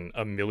 fucking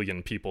 1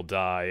 million people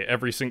die.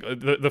 Every single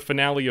the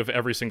finale of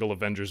every single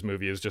Avengers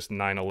movie is just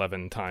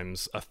 9/11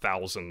 times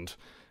 1,000,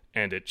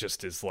 and it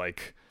just is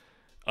like,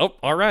 oh,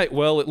 all right,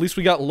 well, at least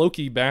we got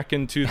Loki back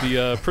into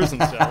the prison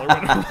cell. Or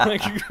whatever.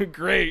 Like,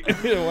 great,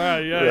 wow,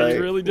 yeah, right.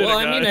 You really did. Well,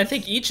 it, guys. I mean, I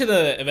think each of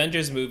the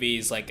Avengers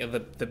movies, like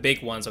the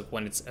big ones, like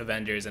when it's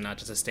Avengers and not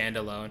just a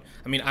standalone.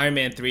 I mean, Iron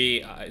Man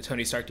 3,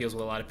 Tony Stark deals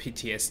with a lot of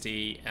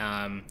PTSD.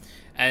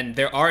 And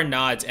there are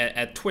nods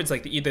at towards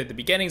like either the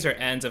beginnings or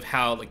ends of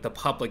how like the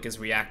public is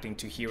reacting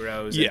to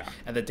heroes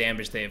and the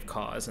damage they have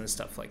caused and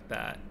stuff like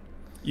that.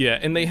 Yeah,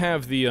 and they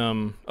have the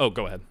oh,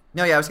 go ahead.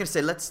 No, yeah, I was gonna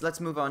say let's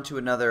move on to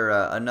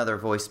another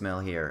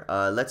voicemail here.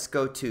 Let's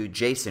go to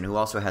Jason, who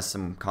also has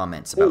some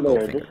comments about Hey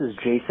there, Goldfinger. this is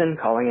Jason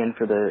calling in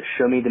for the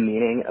Show Me the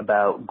Meaning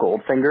about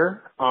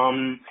Goldfinger.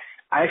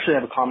 I actually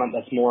have a comment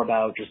that's more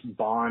about just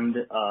Bond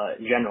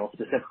in general,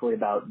 specifically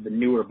about the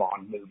newer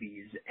Bond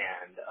movies,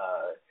 and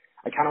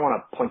I kind of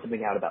want to point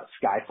something out about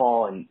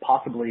Skyfall and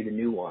possibly the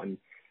new one.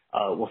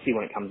 We'll see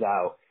when it comes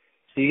out.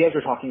 So you guys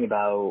were talking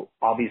about,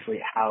 obviously,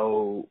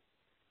 how,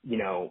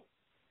 to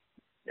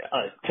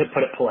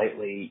put it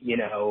politely,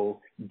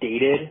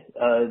 dated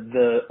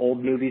the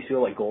old movies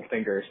feel, like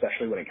Goldfinger,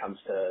 especially when it comes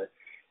to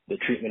the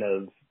treatment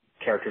of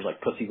characters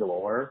like Pussy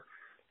Galore,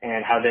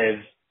 and how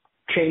they've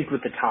changed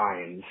with the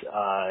times,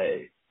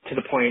 to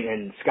the point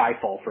in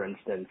Skyfall, for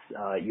instance,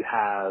 you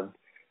have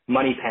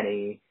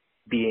Moneypenny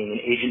being an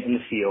agent in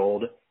the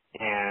field,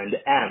 and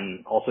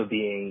M also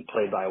being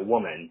played by a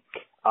woman,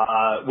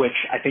 which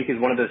I think is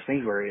one of those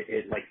things where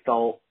they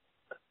felt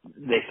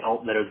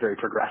that it was very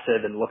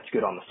progressive and looked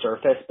good on the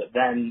surface, but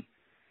then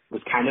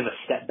was kind of a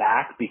step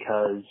back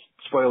because,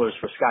 spoilers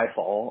for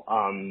Skyfall,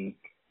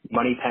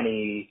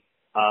 Moneypenny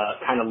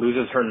kind of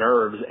loses her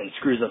nerves and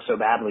screws up so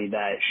badly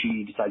that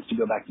she decides to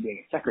go back to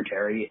being a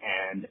secretary,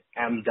 and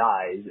M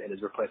dies and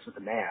is replaced with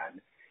a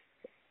man.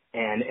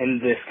 And in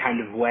this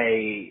kind of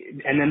way,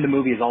 and then the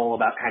movie is all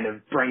about kind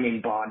of bringing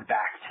Bond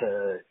back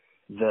to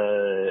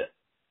the,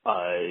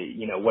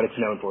 what it's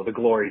known for, the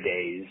glory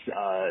days,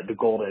 the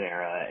golden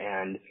era.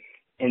 And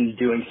in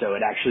doing so,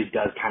 it actually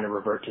does kind of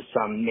revert to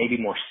some maybe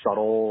more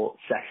subtle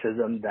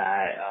sexism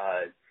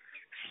that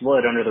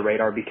slid under the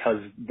radar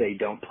because they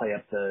don't play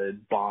up the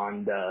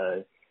Bond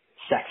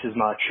sex as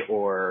much,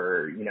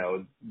 or,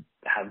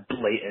 have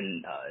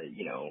blatant,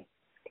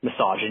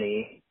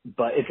 misogyny.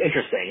 But it's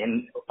interesting,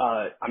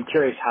 and I'm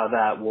curious how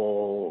that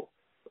will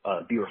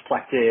be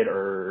reflected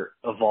or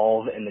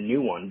evolve in the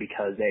new one,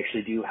 because they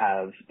actually do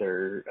have,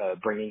 they're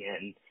bringing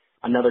in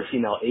another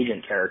female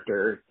agent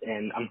character,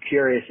 and I'm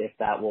curious if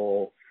that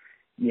will,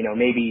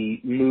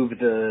 maybe move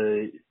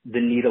the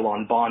needle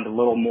on Bond a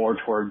little more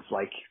towards,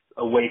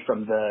 away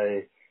from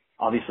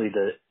obviously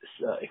the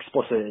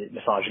explicit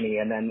misogyny,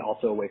 and then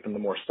also away from the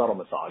more subtle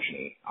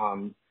misogyny.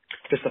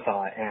 Just a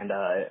thought, and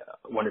I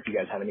wonder if you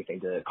guys have anything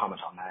to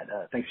comment on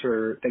that. Thanks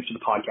for the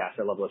podcast.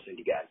 I love listening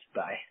to you guys.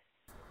 Bye.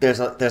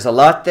 There's a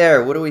lot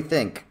there. What do we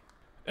think?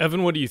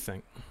 Evan, what do you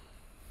think?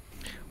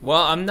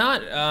 Well, I'm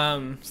not.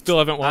 Still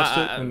haven't watched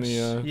it in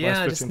the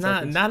yeah, last 15 just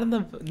seconds. not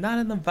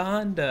in the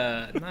Bond.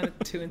 Not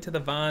too into the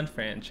Bond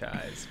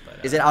franchise.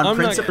 But Is it on I'm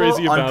not principle?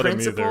 crazy On about 'em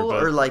principle, either,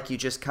 but- or like you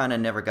just kind of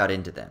never got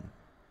into them?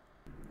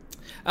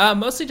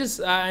 Mostly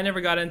just I never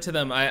got into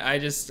them. I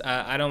just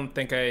I don't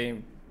think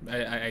I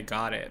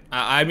got it.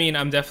 I mean,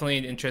 I'm definitely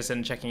interested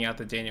in checking out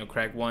the Daniel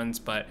Craig ones,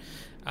 but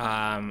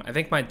I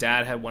think my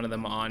dad had one of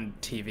them on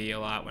TV a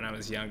lot when I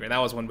was younger. That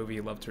was one movie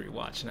he loved to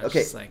rewatch, and I was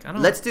just like, I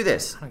don't. Let's do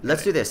this.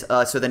 Let's do this.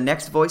 So the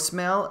next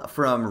voicemail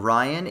from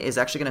Ryan is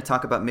actually going to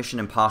talk about Mission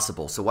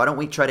Impossible. So why don't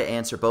we try to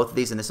answer both of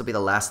these, and this will be the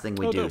last thing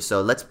we do.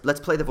 So let's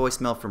play the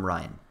voicemail from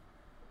Ryan.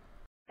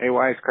 Hey,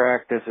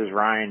 Wisecrack, this is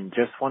Ryan.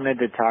 Just wanted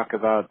to talk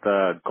about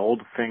the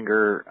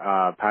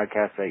Goldfinger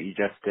podcast that you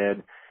just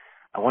did.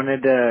 I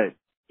wanted to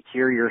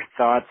hear your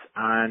thoughts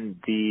on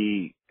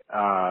the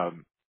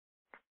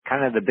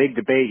kind of the big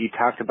debate. You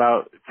talked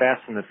about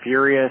Fast and the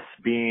Furious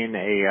being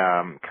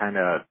a kind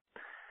of,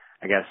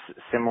 I guess,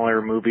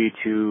 similar movie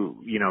to,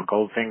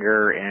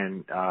 Goldfinger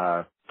and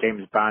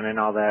James Bond and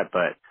all that,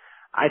 but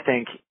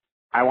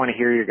I want to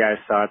hear your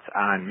guys' thoughts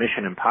on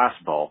Mission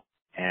Impossible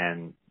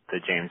and the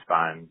James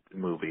Bond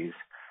movies.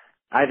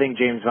 I think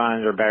James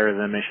Bonds are better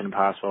than Mission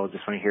Impossible.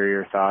 Just want to hear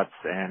your thoughts,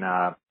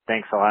 and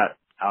thanks a lot.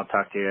 I'll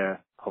talk to you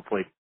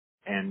hopefully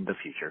in the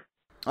future.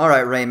 All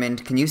right,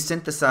 Raymond, can you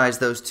synthesize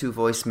those two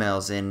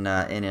voicemails in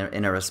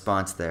a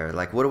response there?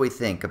 Like, what do we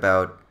think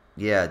about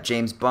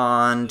James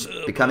Bond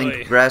becoming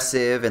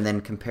progressive and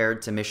then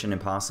compared to Mission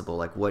Impossible?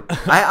 Like, what?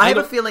 I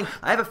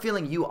have a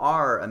feeling you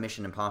are a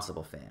Mission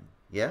Impossible fan.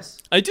 Yes?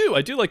 I do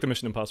like the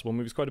Mission Impossible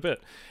movies quite a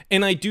bit.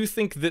 And I do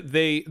think that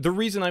the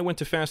reason I went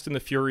to Fast and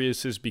the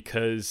Furious is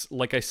because,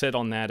 like I said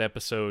on that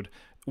episode,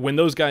 when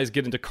those guys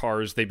get into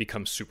cars, they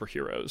become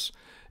superheroes.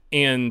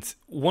 And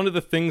one of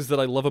the things that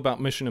I love about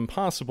Mission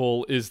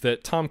Impossible is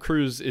that Tom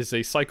Cruise is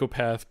a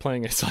psychopath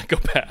playing a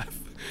psychopath.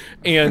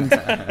 And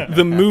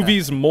the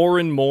movies more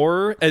and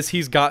more, as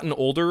he's gotten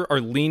older,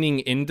 are leaning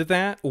into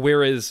that.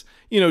 Whereas,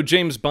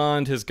 James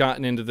Bond has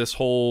gotten into this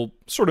whole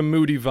sort of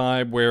moody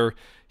vibe where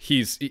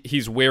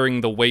he's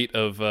wearing the weight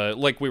of,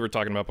 like we were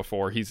talking about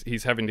before,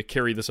 he's having to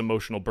carry this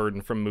emotional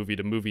burden from movie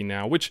to movie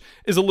now, which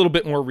is a little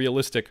bit more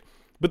realistic.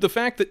 But the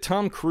fact that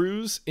Tom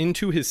Cruise,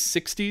 into his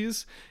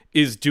 60s,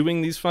 is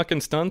doing these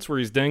fucking stunts where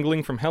he's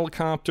dangling from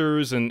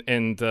helicopters and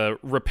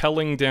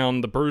rappelling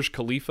down the Burj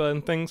Khalifa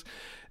and things,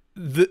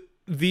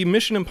 the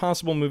Mission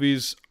Impossible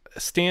movies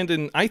stand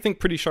in, I think,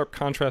 pretty sharp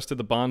contrast to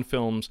the Bond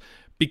films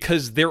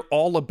because they're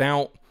all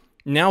about,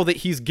 now that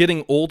he's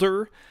getting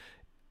older,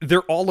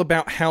 they're all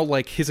about how,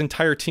 like, his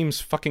entire team's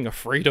fucking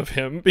afraid of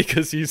him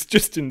because he's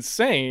just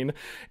insane.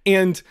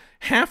 And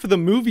half of the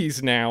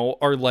movies now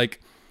are like,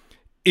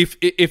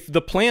 if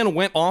the plan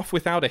went off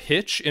without a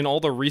hitch in all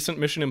the recent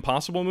Mission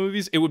Impossible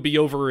movies, it would be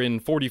over in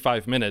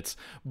 45 minutes.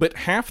 But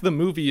half the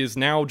movie is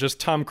now just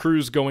Tom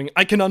Cruise going,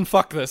 I can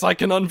unfuck this, I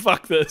can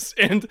unfuck this.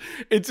 And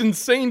it's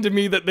insane to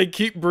me that they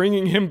keep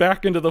bringing him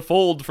back into the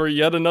fold for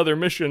yet another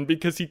mission,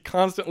 because he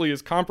constantly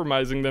is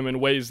compromising them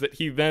in ways that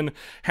he then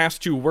has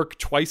to work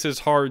twice as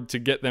hard to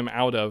get them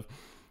out of.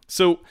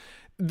 So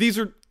these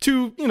are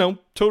two,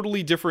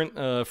 totally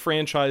different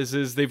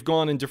franchises. They've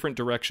gone in different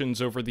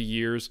directions over the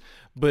years,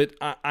 but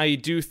I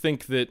do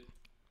think that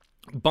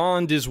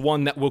Bond is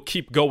one that will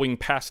keep going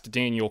past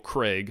Daniel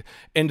Craig,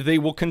 and they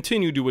will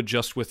continue to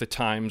adjust with the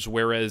times,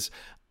 whereas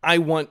I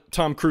want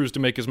Tom Cruise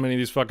to make as many of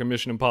these fucking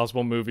Mission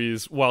Impossible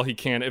movies while he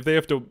can. If they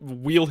have to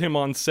wheel him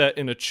on set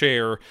in a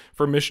chair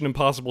for Mission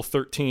Impossible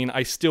 13,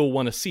 I still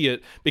want to see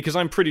it, because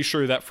I'm pretty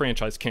sure that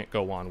franchise can't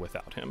go on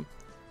without him.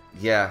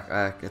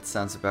 Yeah, it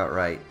sounds about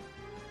right.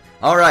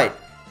 All right,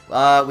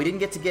 we didn't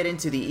get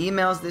into the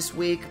emails this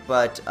week,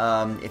 but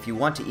if you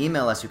want to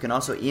email us, you can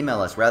also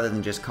email us rather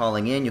than just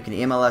calling in. You can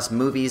email us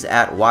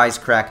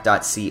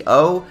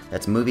movies@wisecrack.co.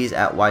 That's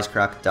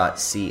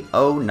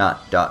movies@wisecrack.co,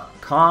 not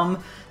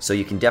 .com. So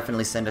you can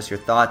definitely send us your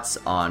thoughts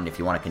on if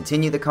you want to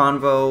continue the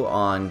convo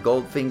on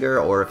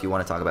Goldfinger, or if you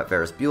want to talk about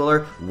Ferris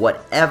Bueller,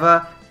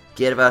 whatever.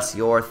 Give us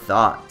your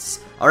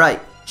thoughts. All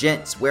right,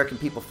 gents, where can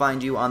people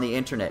find you on the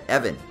internet?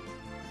 Evan.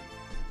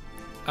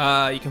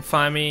 You can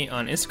find me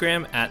on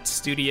Instagram at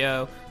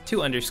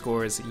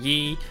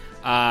studio2_ye.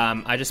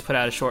 I just put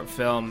out a short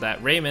film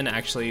that Raymond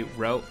actually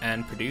wrote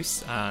and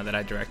produced, that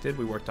I directed.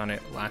 We worked on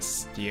it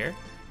last year.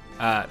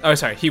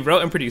 He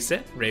wrote and produced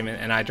it, Raymond,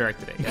 and I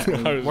directed it.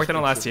 Yeah, we worked on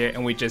it last year,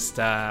 and we just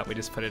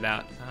put it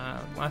out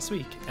last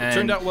week. And it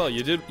turned out well.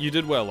 You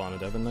did well on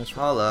it, Evan. Nice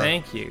work. Hello.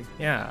 Thank you.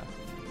 Yeah.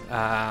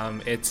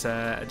 It's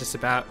just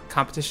about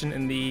competition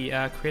in the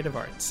creative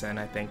arts, and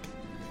I think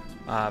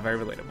very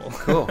relatable.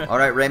 Cool. All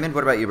right, Raymond,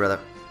 what about you, brother?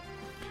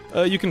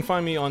 You can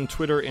find me on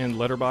Twitter and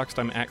Letterboxd.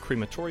 I'm at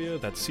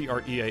Crematoria. That's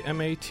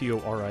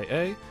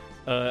CREAMATORIA.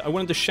 I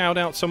wanted to shout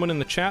out someone in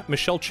the chat.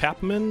 Michelle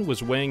Chapman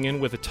was weighing in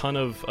with a ton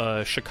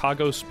of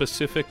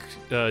Chicago-specific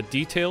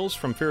details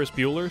from Ferris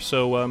Bueller.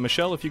 So,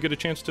 Michelle, if you get a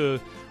chance to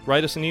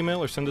write us an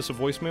email or send us a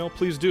voicemail,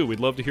 please do. We'd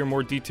love to hear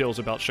more details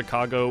about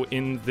Chicago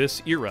in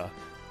this era.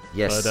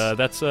 Yes. But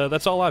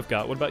that's all I've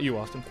got. What about you,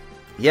 Austin?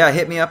 Yeah,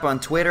 hit me up on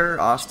Twitter,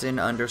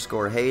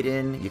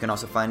 Austin_Hayden. You can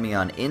also find me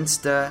on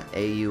Insta,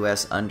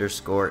 AUS_HAY.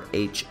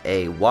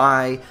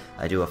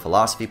 I do a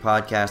philosophy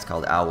podcast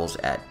called Owls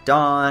at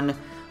Dawn.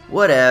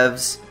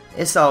 Whatevs.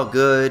 It's all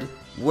good.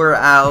 We're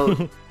out.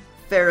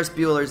 Ferris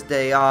Bueller's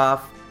Day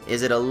Off.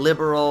 Is it a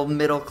liberal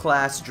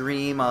middle-class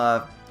dream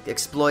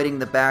exploiting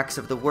the backs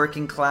of the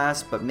working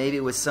class, but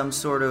maybe with some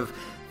sort of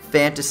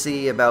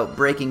fantasy about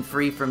breaking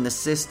free from the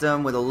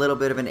system with a little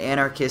bit of an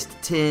anarchist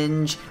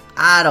tinge?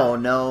 I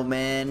don't know,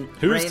 man.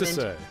 Who's to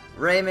say?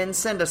 Raymond,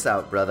 send us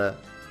out, brother.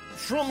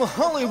 From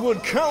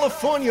Hollywood,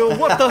 California,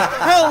 what the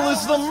hell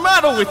is the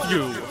matter with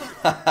you?